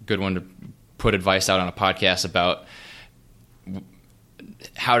a good one to put advice out on a podcast about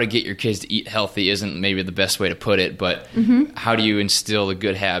how to get your kids to eat healthy. Isn't maybe the best way to put it, but how do you instill the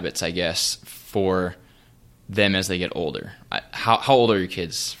good habits, I guess, for them as they get older? How old are your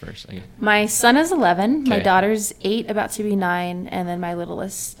kids first? My son is 11, okay. My daughter's 8, about to be 9, and then my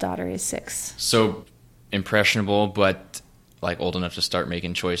littlest daughter is 6. So impressionable, but like old enough to start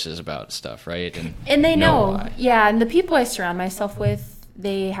making choices about stuff, right? And they know. Yeah, and the people I surround myself with,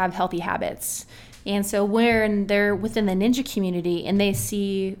 they have healthy habits. And so when they're within the ninja community and they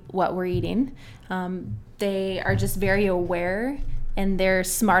see what we're eating, they are just very aware, and they're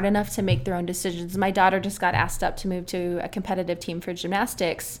smart enough to make their own decisions. My daughter just got asked up to move to a competitive team for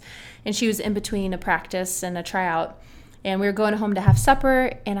gymnastics, and she was in between a practice and a tryout. And we were going home to have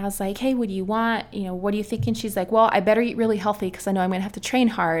supper, and I was like, hey, what do you want? What are you thinking? She's like, well, I better eat really healthy because I know I'm going to have to train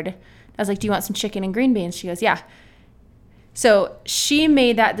hard. I was like, do you want some chicken and green beans? She goes, yeah. So she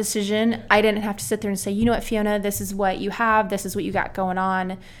made that decision. I didn't have to sit there and say, you know what, Fiona, this is what you have. This is what you got going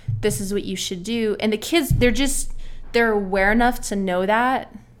on. This is what you should do. And the kids, they're aware enough to know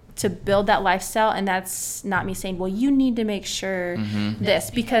that, to build that lifestyle. And that's not me saying, well, you need to make sure this,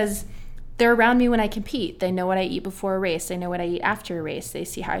 because they're around me when I compete. They know what I eat before a race. They know what I eat after a race. They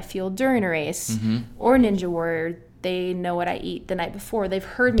see how I feel during a race. Or Ninja Warrior, they know what I eat the night before. They've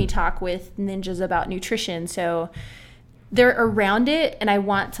heard me talk with ninjas about nutrition. So they're around it, and I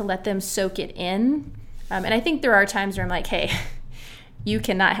want to let them soak it in. And I think there are times where I'm like, hey, you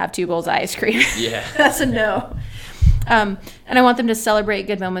cannot have 2 bowls of ice cream. Yeah. That's a no. And I want them to celebrate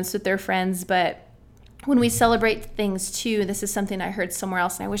good moments with their friends. But when we celebrate things too, this is something I heard somewhere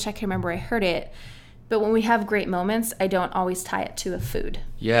else, and I wish I could remember where I heard it. But when we have great moments, I don't always tie it to a food.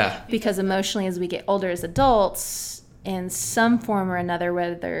 Yeah. Because emotionally, as we get older as adults, in some form or another,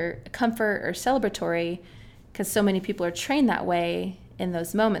 whether comfort or celebratory, because so many people are trained that way, in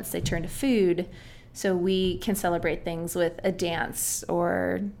those moments they turn to food. So we can celebrate things with a dance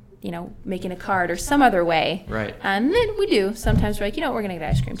or making a card or some other way. Right. And then we do. Sometimes we're like, we're going to get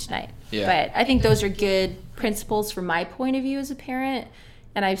ice cream tonight. Yeah. But I think those are good principles from my point of view as a parent.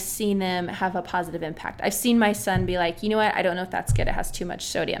 And I've seen them have a positive impact. I've seen my son be like, you know what? I don't know if that's good. It has too much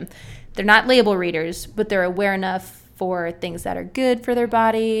sodium. They're not label readers, but they're aware enough for things that are good for their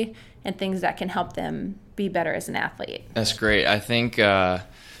body and things that can help them be better as an athlete. That's great. I think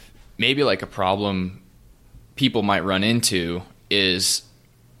maybe like a problem people might run into is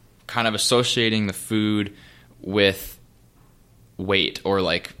kind of associating the food with weight or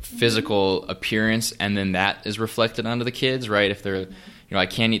like physical appearance, and then that is reflected onto the kids, right? If they're, I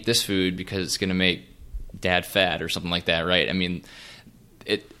can't eat this food because it's going to make dad fat or something like that, right? I mean,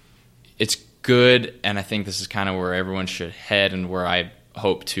 it's good, and I think this is kind of where everyone should head, and where I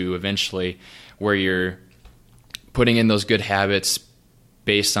hope to eventually, where you're putting in those good habits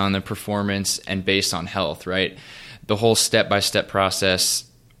based on the performance and based on health, right? The whole step-by-step process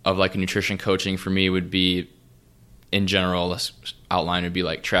of like a nutrition coaching for me would be, in general, this outline would be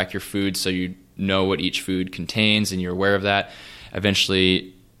like track your food so you know what each food contains and you're aware of that.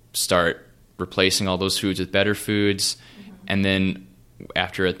 Eventually start replacing all those foods with better foods. Mm-hmm. And then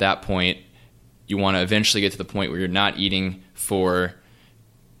after at that point, you want to eventually get to the point where you're not eating for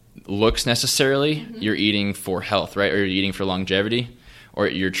looks necessarily. Mm-hmm. You're eating for health, right? Or you're eating for longevity, or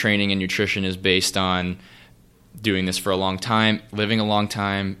your training and nutrition is based on doing this for a long time, living a long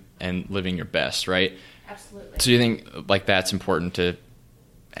time, and living your best, right? Absolutely. So do you think like that's important to?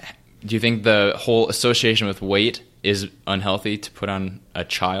 Do you think the whole association with weight is unhealthy to put on a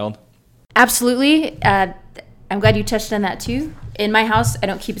child? Absolutely. I'm glad you touched on that too. In my house, I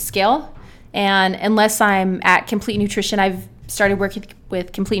don't keep a scale, and unless I'm at Complete Nutrition, I've started working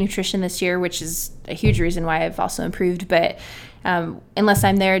with Complete Nutrition this year, which is a huge reason why I've also improved. But unless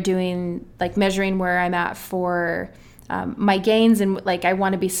I'm there doing like measuring where I'm at for my gains, and like I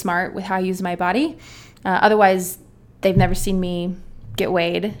want to be smart with how I use my body. Otherwise, they've never seen me get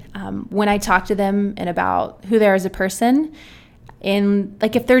weighed. When I talk to them and about who they are as a person, and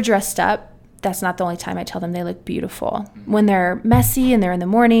like if they're dressed up, that's not the only time I tell them they look beautiful. When they're messy and they're in the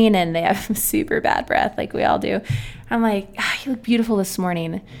morning and they have super bad breath, like we all do, I'm like, you look beautiful this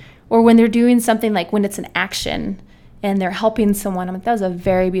morning. Or when they're doing something, like when it's an action and they're helping someone, I'm like, that was a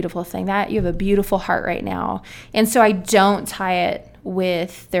very beautiful thing. That you have a beautiful heart right now. And so I don't tie it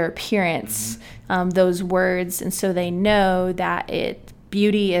with their appearance, those words. And so they know that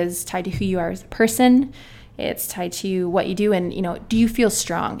beauty is tied to who you are as a person. It's tied to what you do. And, do you feel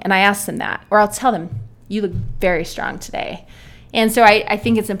strong? And I ask them that, or I'll tell them, you look very strong today. And so I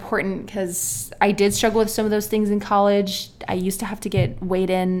think it's important because I did struggle with some of those things in college. I used to have to get weighed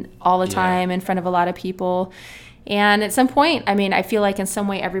in all the time in front of a lot of people. And at some point, I feel like in some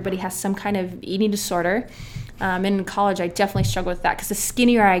way everybody has some kind of eating disorder. In college, I definitely struggled with that because the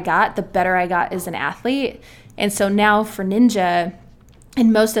skinnier I got, the better I got as an athlete. And so now for Ninja,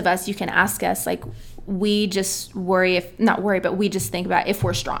 and most of us, you can ask us, like, we just but we just think about if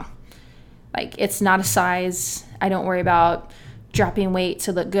we're strong. Like, it's not a size. I don't worry about dropping weight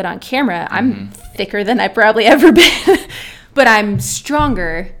to look good on camera. I'm thicker than I've probably ever been, but I'm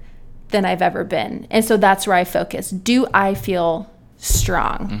stronger than I've ever been. And so that's where I focus. Do I feel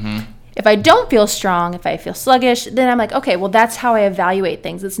strong? Mm-hmm. If I don't feel strong, if I feel sluggish, then I'm like, okay, well, that's how I evaluate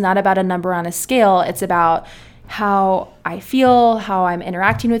things. It's not about a number on a scale. It's about how I feel, how I'm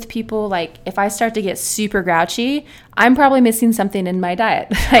interacting with people. Like, if I start to get super grouchy, I'm probably missing something in my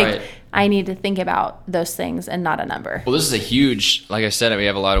diet. Right. I need to think about those things and not a number. Well, this is a huge, like I said, we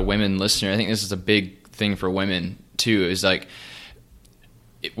have a lot of women listeners. I think this is a big thing for women too, is like,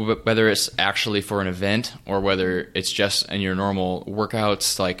 whether it's actually for an event or whether it's just in your normal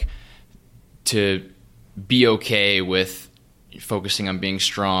workouts, like to be okay with focusing on being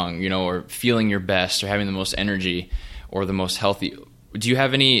strong, or feeling your best or having the most energy or the most healthy. Do you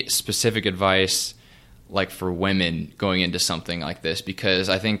have any specific advice like for women going into something like this? Because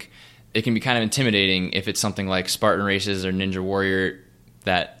I think it can be kind of intimidating if it's something like Spartan Races or Ninja Warrior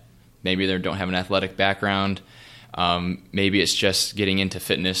that maybe they don't have an athletic background. Maybe it's just getting into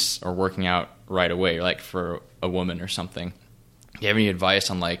fitness or working out right away, like for a woman or something. Do you have any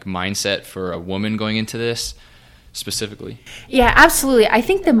advice on like mindset for a woman going into this specifically? Yeah, absolutely. I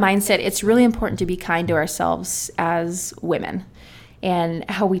think the mindset, it's really important to be kind to ourselves as women, and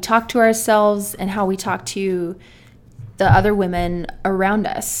how we talk to ourselves and how we talk to the other women around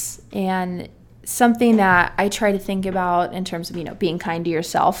us. And something that I try to think about in terms of, being kind to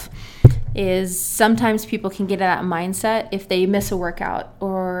yourself is sometimes people can get in that mindset if they miss a workout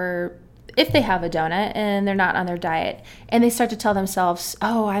or if they have a donut and they're not on their diet, and they start to tell themselves,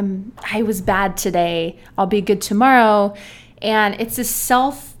 I was bad today, I'll be good tomorrow. And it's a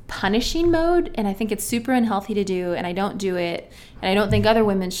self punishing mode, and I think it's super unhealthy to do, and I don't do it, and I don't think other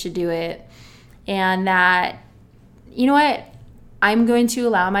women should do it. And that, you know what, I'm going to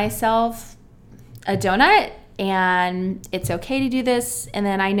allow myself a donut, and it's okay to do this, and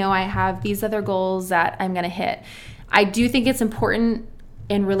then I know I have these other goals that I'm going to hit. I do think it's important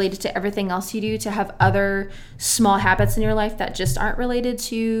and related to everything else you do to have other small habits in your life that just aren't related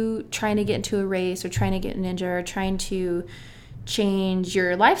to trying to get into a race or trying to get ninja or trying to change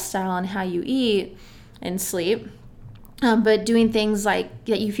your lifestyle and how you eat and sleep. But doing things like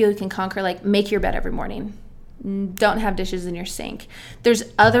that you feel you can conquer, like make your bed every morning. Don't have dishes in your sink. There's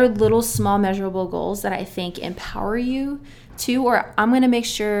other little small measurable goals that I think empower you to, or I'm going to make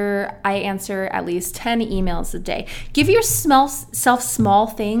sure I answer at least 10 emails a day. Give yourself small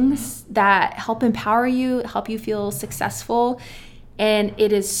things that help empower you, help you feel successful. And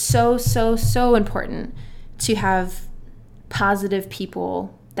it is so, so, so important to have positive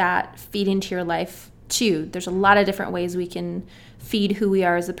people that feed into your life too. There's a lot of different ways we can feed who we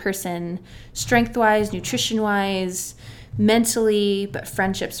are as a person, strength-wise, nutrition-wise, mentally, but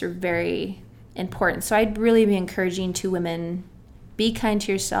friendships are very important. So I'd really be encouraging to women, be kind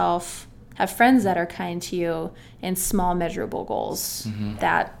to yourself, have friends that are kind to you, and small measurable goals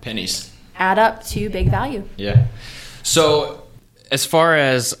that pennies add up to big value. Yeah. So as far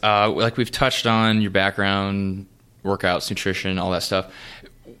as like we've touched on your background, workouts, nutrition, all that stuff,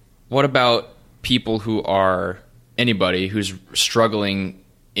 what about people who are anybody who's struggling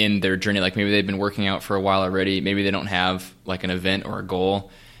in their journey? Like maybe they've been working out for a while already, maybe they don't have like an event or a goal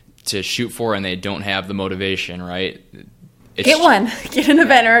to shoot for, and they don't have the motivation, right? Get an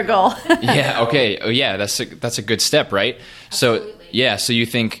event or a goal. Yeah. Okay. Oh yeah. That's a good step, right? Absolutely. So yeah. So you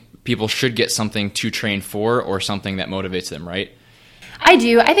think people should get something to train for, or something that motivates them, right? I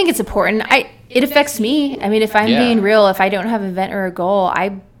do. I think it's important. It affects me. I mean, if I'm being real, if I don't have an event or a goal,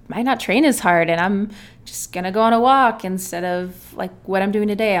 I might not train as hard, and I'm just going to go on a walk instead of like what I'm doing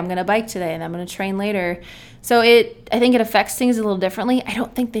today. I'm going to bike today, and I'm going to train later. So I think it affects things a little differently. I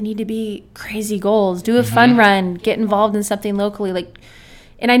don't think they need to be crazy goals. Do a fun run, get involved in something locally.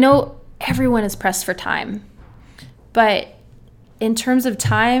 And I know everyone is pressed for time, but in terms of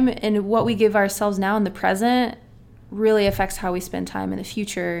time and what we give ourselves now in the present really affects how we spend time in the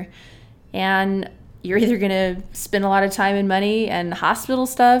future. And you're either going to spend a lot of time and money and hospital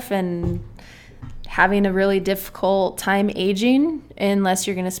stuff and having a really difficult time aging, unless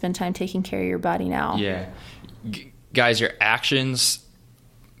you're going to spend time taking care of your body now. Yeah. Guys, your actions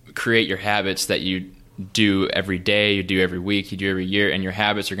create your habits that you do every day, you do every week, you do every year, and your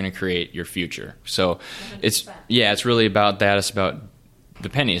habits are going to create your future. So 100%. It's really about that. It's about the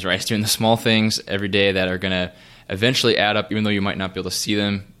pennies, right? It's doing the small things every day that are going to eventually add up, even though you might not be able to see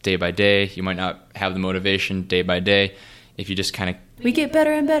them day by day. You might not have the motivation day by day. If you just kind of... We get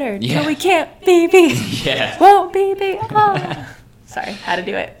better and better until we can't, baby. Yeah. Won't, baby. Oh. Sorry, had to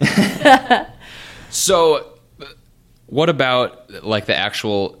do it. So what about like the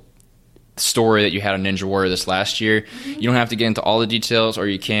actual story that you had on Ninja Warrior this last year? You don't have to get into all the details, or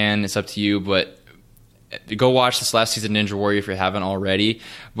you can. It's up to you. But go watch this last season of Ninja Warrior if you haven't already.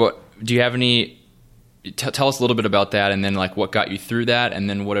 But do you have any... Tell us a little bit about that, and then like what got you through that, and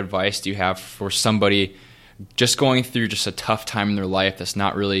then what advice do you have for somebody just going through just a tough time in their life that's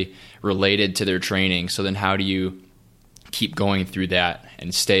not really related to their training? So then how do you keep going through that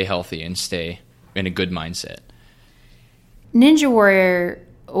and stay healthy and stay in a good mindset? Ninja Warrior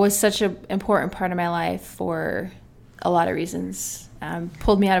was such an important part of my life for a lot of reasons.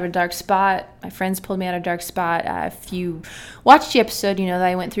 Pulled me out of a dark spot. My friends pulled me out of a dark spot. If you watched the episode, you know that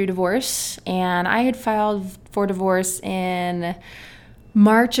I went through divorce, and I had filed for divorce in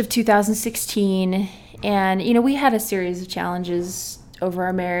March of 2016. And, you know, we had a series of challenges over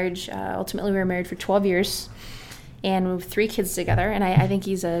our marriage. Ultimately, we were married for 12 years, and we have 3 kids together. And I think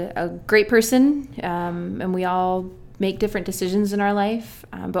he's a great person, and we all make different decisions in our life.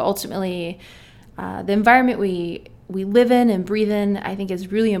 But ultimately, the environment we live in and breathe in, I think, is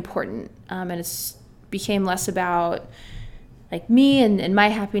really important. And it's became less about like me and my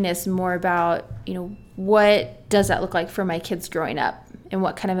happiness, and more about, you know, what does that look like for my kids growing up, and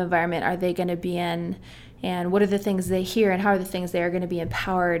what kind of environment are they going to be in, and what are the things they hear, and how are the things they are going to be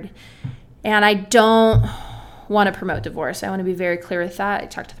empowered. And I don't want to promote divorce. I want to be very clear with that. I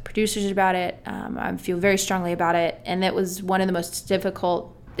talked to the producers about it. I feel very strongly about it. And it was one of the most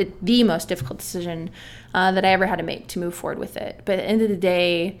difficult decision that I ever had to make to move forward with it. But at the end of the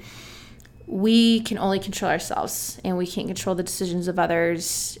day, we can only control ourselves, and we can't control the decisions of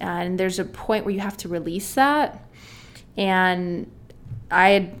others. And there's a point where you have to release that. And I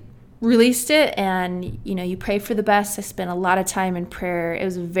had released it, and you pray for the best. I spent a lot of time in prayer. It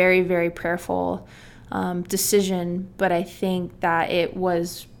was a very, very prayerful decision, but I think that it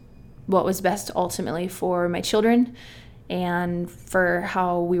was what was best ultimately for my children and for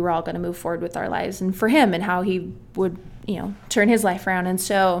how we were all going to move forward with our lives, and for him and how he would turn his life around. And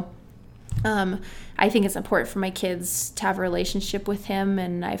so I think it's important for my kids to have a relationship with him,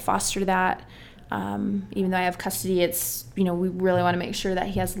 and I foster that. Even though I have custody, it's, we really want to make sure that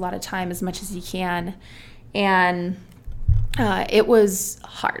he has a lot of time as much as he can. And it was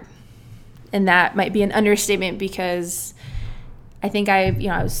hard. And that might be an understatement, because I think I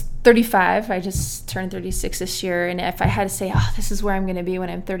was 35. I just turned 36 this year. And if I had to say, this is where I'm going to be when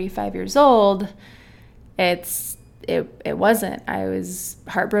I'm 35 years old, it wasn't. I was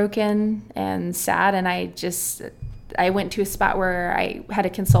heartbroken and sad, and I went to a spot where I had a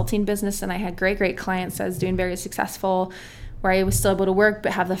consulting business and I had great clients. I was doing very successful, where I was still able to work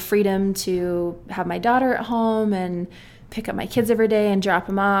but have the freedom to have my daughter at home and pick up my kids every day and drop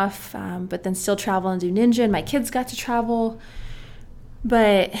them off, but then still travel and do Ninja, and my kids got to travel.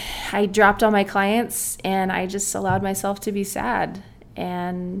 But I dropped all my clients and I just allowed myself to be sad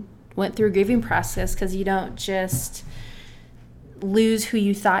and went through a grieving process, because you don't just lose who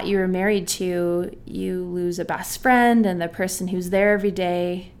you thought you were married to. You lose a best friend and the person who's there every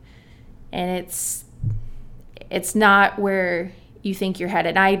day, and it's not where you think you're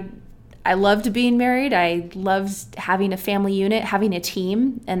headed. I loved being married. I loved having a family unit, having a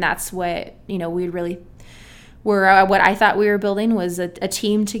team, and that's what we really were. What I thought we were building was a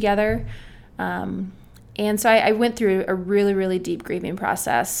team together. And so I went through a really, really deep grieving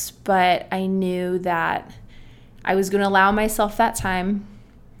process, but I knew that I was going to allow myself that time,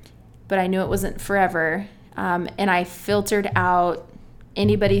 but I knew it wasn't forever. And I filtered out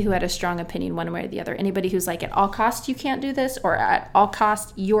anybody who had a strong opinion one way or the other. Anybody who's like, at all costs, you can't do this, or at all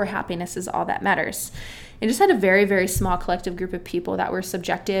costs, your happiness is all that matters. And just had a very, very small collective group of people that were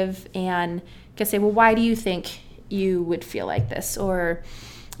subjective and could say, well, why do you think you would feel like this? Or,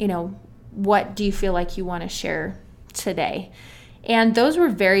 what do you feel like you want to share today? And those were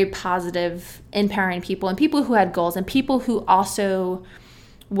very positive, empowering people, and people who had goals, and people who also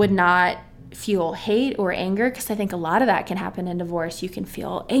would not feel hate or anger, because I think a lot of that can happen in divorce. You can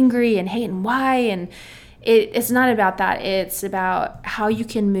feel angry and hate, and why, and it's not about that. It's about how you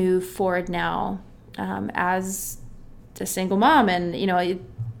can move forward now as a single mom, and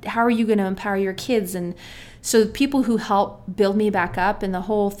how are you going to empower your kids? And so people who help build me back up, and the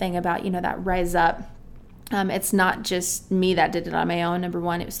whole thing about that rise up, it's not just me that did it on my own. Number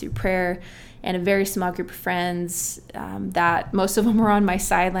one, it was through prayer and a very small group of friends that most of them were on my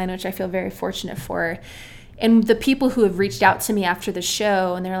sideline, which I feel very fortunate for. And the people who have reached out to me after the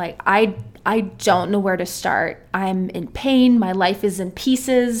show, and they're like, I don't know where to start. I'm in pain. My life is in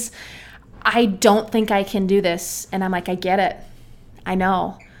pieces. I don't think I can do this. And I'm like, I get it. I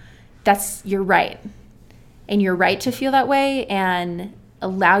know. You're right. And you're right to feel that way, and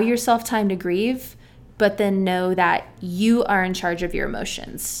allow yourself time to grieve, but then know that you are in charge of your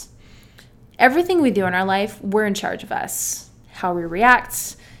emotions. Everything we do in our life, we're in charge of us. How we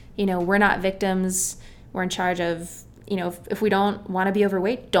react, we're not victims. We're in charge of, if we don't want to be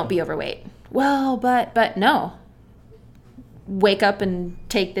overweight, don't be overweight. Well, but no. Wake up and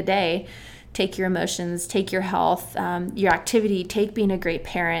take the day. Take your emotions, take your health, your activity, take being a great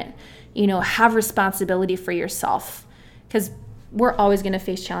parent, have responsibility for yourself, because we're always going to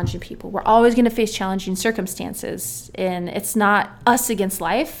face challenging people. We're always going to face challenging circumstances, and it's not us against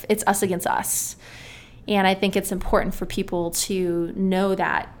life, it's us against us. And I think it's important for people to know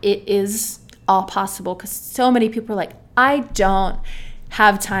that it is all possible, because so many people are like, I don't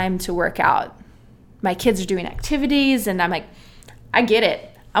have time to work out. My kids are doing activities, and I'm like, I get it.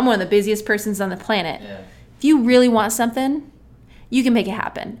 I'm one of the busiest persons on the planet. Yeah. If you really want something, you can make it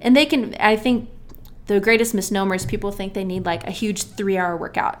happen. And they can. I think the greatest misnomer is people think they need like a huge 3-hour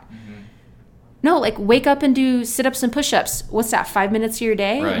workout. Mm-hmm. No, like wake up and do sit-ups and push-ups. What's that, 5 minutes of your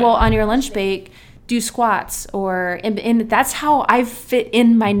day? Right. Well, on your lunch break, do squats. And that's how I fit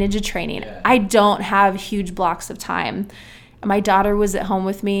in my Ninja training. Yeah. I don't have huge blocks of time. My daughter was at home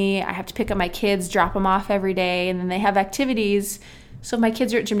with me. I have to pick up my kids, drop them off every day, and then they have activities. So if my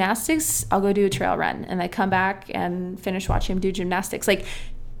kids are at gymnastics, I'll go do a trail run, and I come back and finish watching them do gymnastics. Like,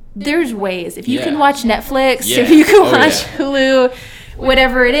 there's ways. If you can watch Netflix, if you can watch Hulu,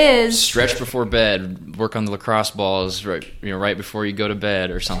 whatever it is. Stretch before bed, work on the lacrosse balls right before you go to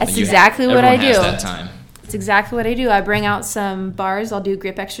bed or something. That's exactly what I do. Everyone has that time. It's exactly what I do. I bring out some bars. I'll do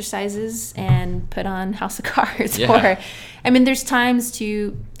grip exercises and put on House of Cards. Yeah. There's times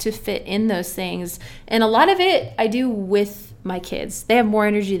to fit in those things. And a lot of it I do with my kids. They have more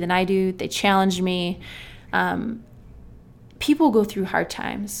energy than I do. They challenge me. People go through hard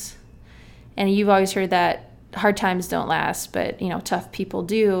times. And you've always heard that hard times don't last, but, tough people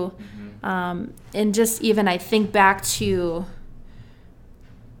do. And just even I think back to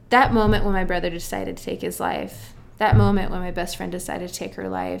that moment when my brother decided to take his life, that moment when my best friend decided to take her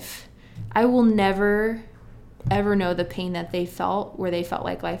life. I will never, ever know the pain that they felt, where they felt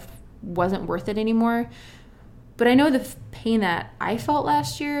like life wasn't worth it anymore. But I know the pain that I felt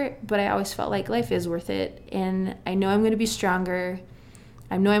last year, but I always felt like life is worth it. And I know I'm going to be stronger.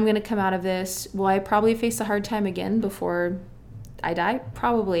 I know I'm going to come out of this. Will I probably face a hard time again before I die?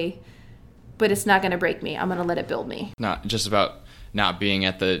 Probably. But it's not going to break me. I'm going to let it build me. Not just about not being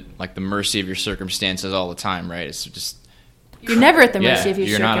at the mercy of your circumstances all the time, right? It's just... You're never at the mercy of your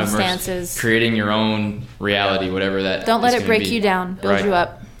you're circumstances. Not creating your own reality, whatever that Don't let it break be. You down. Build you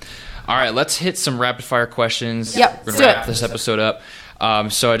up. All right, let's hit some rapid fire questions. Yep, We're going to wrap this episode up.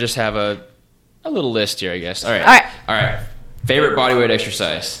 So I just have a little list here, I guess. All right. Favorite bodyweight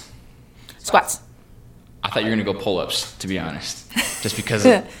exercise? Squats. I thought you were going to go pull-ups, to be honest, just because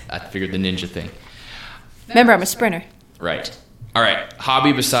I figured the ninja thing. Remember, I'm a sprinter. Right. All right.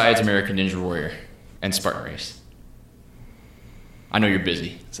 Hobby besides American Ninja Warrior and Spartan Race? I know you're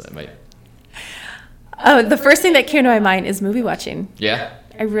busy, so that might... Oh, the first thing that came to my mind is movie watching. Yeah?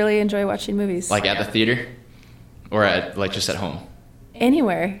 I really enjoy watching movies. Like at the theater? Or just at home?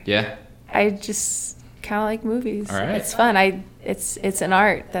 Anywhere. Yeah? I just kind of like movies. All right. It's fun. It's an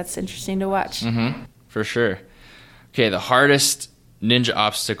art that's interesting to watch. Mm-hmm. For sure. Okay, the hardest ninja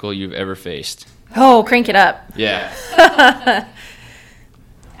obstacle you've ever faced? Oh, crank it up. Yeah.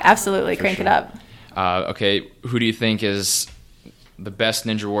 Absolutely, crank it up. Okay, who do you think is the best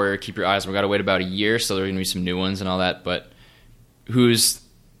Ninja Warrior? Keep your eyes. We've got to wait about a year, so there are going to be some new ones and all that, but who's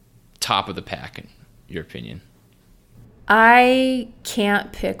top of the pack, in your opinion? I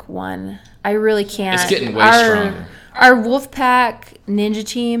can't pick one. I really can't. It's getting way stronger. Our Wolfpack ninja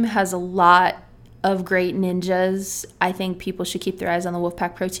team has a lot of great ninjas. I think people should keep their eyes on the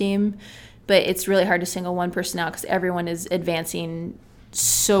Wolfpack Pro team, but it's really hard to single one person out because everyone is advancing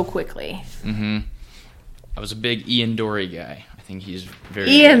so quickly. Mm-hmm. I was a big Ian Dory guy. I think he's very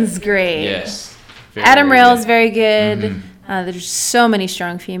Ian's good. great. Yes. Adam Rail's very good. Mm-hmm. There's so many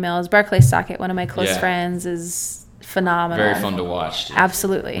strong females. Barclay Socket, one of my close friends, is phenomenal. Very fun to watch, too.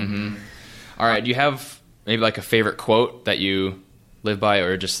 Absolutely. Mm-hmm. All right. Do you have maybe like a favorite quote that you live by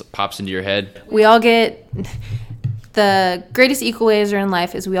or just pops into your head? We all get... The greatest equalizer in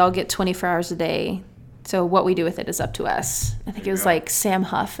life is we all get 24 hours a day. So what we do with it is up to us. I think it was like Sam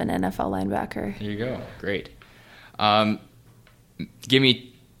Huff, an NFL linebacker. There you go. Great. Give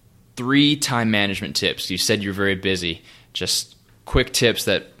me 3 time management tips. You said you're very busy. Just quick tips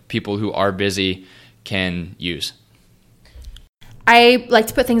that people who are busy can use. I like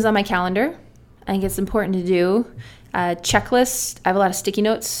to put things on my calendar. I think it's important to do. Checklist. I have a lot of sticky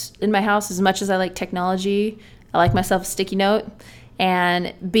notes in my house. As much as I like technology, I like myself a sticky note.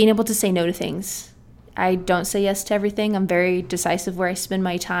 And being able to say no to things. I don't say yes to everything. I'm very decisive where I spend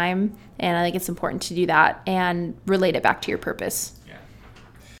my time, and I think it's important to do that and relate it back to your purpose. Yeah.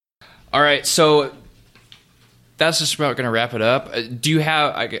 All right, so that's just about going to wrap it up. Do you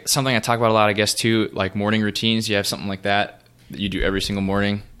have something I talk about a lot, I guess, too, like morning routines? Do you have something like that you do every single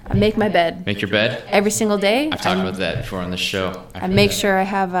morning? I make my bed. Make your bed? Every single day. I've talked about that before on this show. I make sure I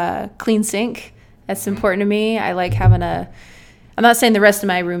have a clean sink. That's important to me. I like having I'm not saying the rest of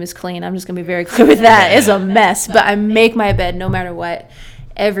my room is clean. I'm just going to be very clear with that. It's a mess. But I make my bed no matter what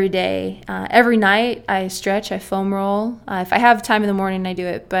every day. Every night I stretch, I foam roll. If I have time in the morning, I do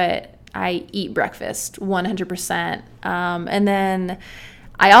it. But I eat breakfast 100%. And then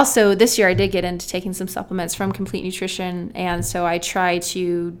I also, this year I did get into taking some supplements from Complete Nutrition. And so I try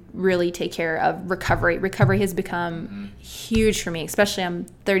to really take care of recovery. Recovery has become huge for me, especially I'm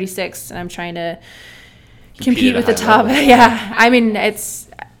 36 and I'm trying to compete with the top. Yeah. I mean, I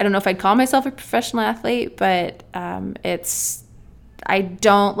don't know if I'd call myself a professional athlete, but I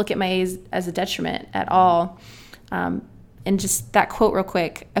don't look at my age as a detriment at all. And just that quote real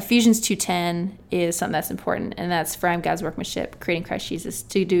quick, Ephesians 2:10 is something that's important, and that's for I am God's workmanship, creating Christ Jesus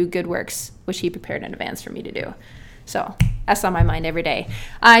to do good works, which he prepared in advance for me to do. So that's on my mind every day.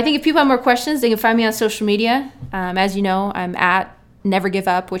 I think if people have more questions, they can find me on social media. As you know, I'm at Never Give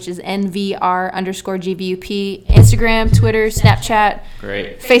Up, which is NVR_GVUP, Instagram, Twitter, Snapchat.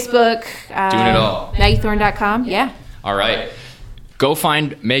 Great. Facebook. Doing it all. MaggieThorne.com. Yeah. All right. Go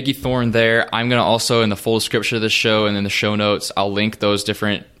find Maggie Thorne there. I'm going to also, in the full description of this show and in the show notes, I'll link those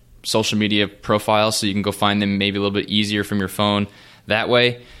different social media profiles so you can go find them maybe a little bit easier from your phone that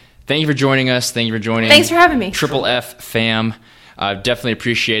way. thank you for joining us. Thank you for joining. Thanks for having me. Triple F fam. Definitely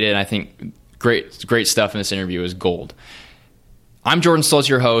appreciate it. And I think great stuff in this interview is gold. I'm Jordan Stoltz,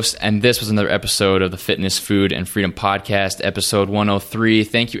 your host, and this was another episode of the Fitness, Food, and Freedom Podcast, episode 103.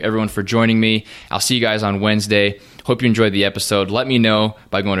 Thank you, everyone, for joining me. I'll see you guys on Wednesday. Hope you enjoyed the episode. Let me know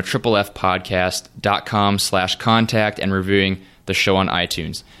by going to triplefpodcast.com/contact and reviewing the show on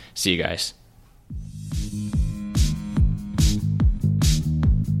iTunes. See you guys.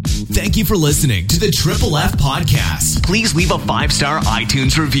 Thank you for listening to the Triple F Podcast. Please leave a 5-star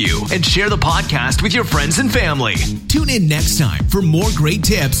iTunes review and share the podcast with your friends and family. Tune in next time for more great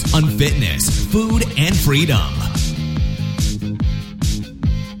tips on fitness, food, and freedom.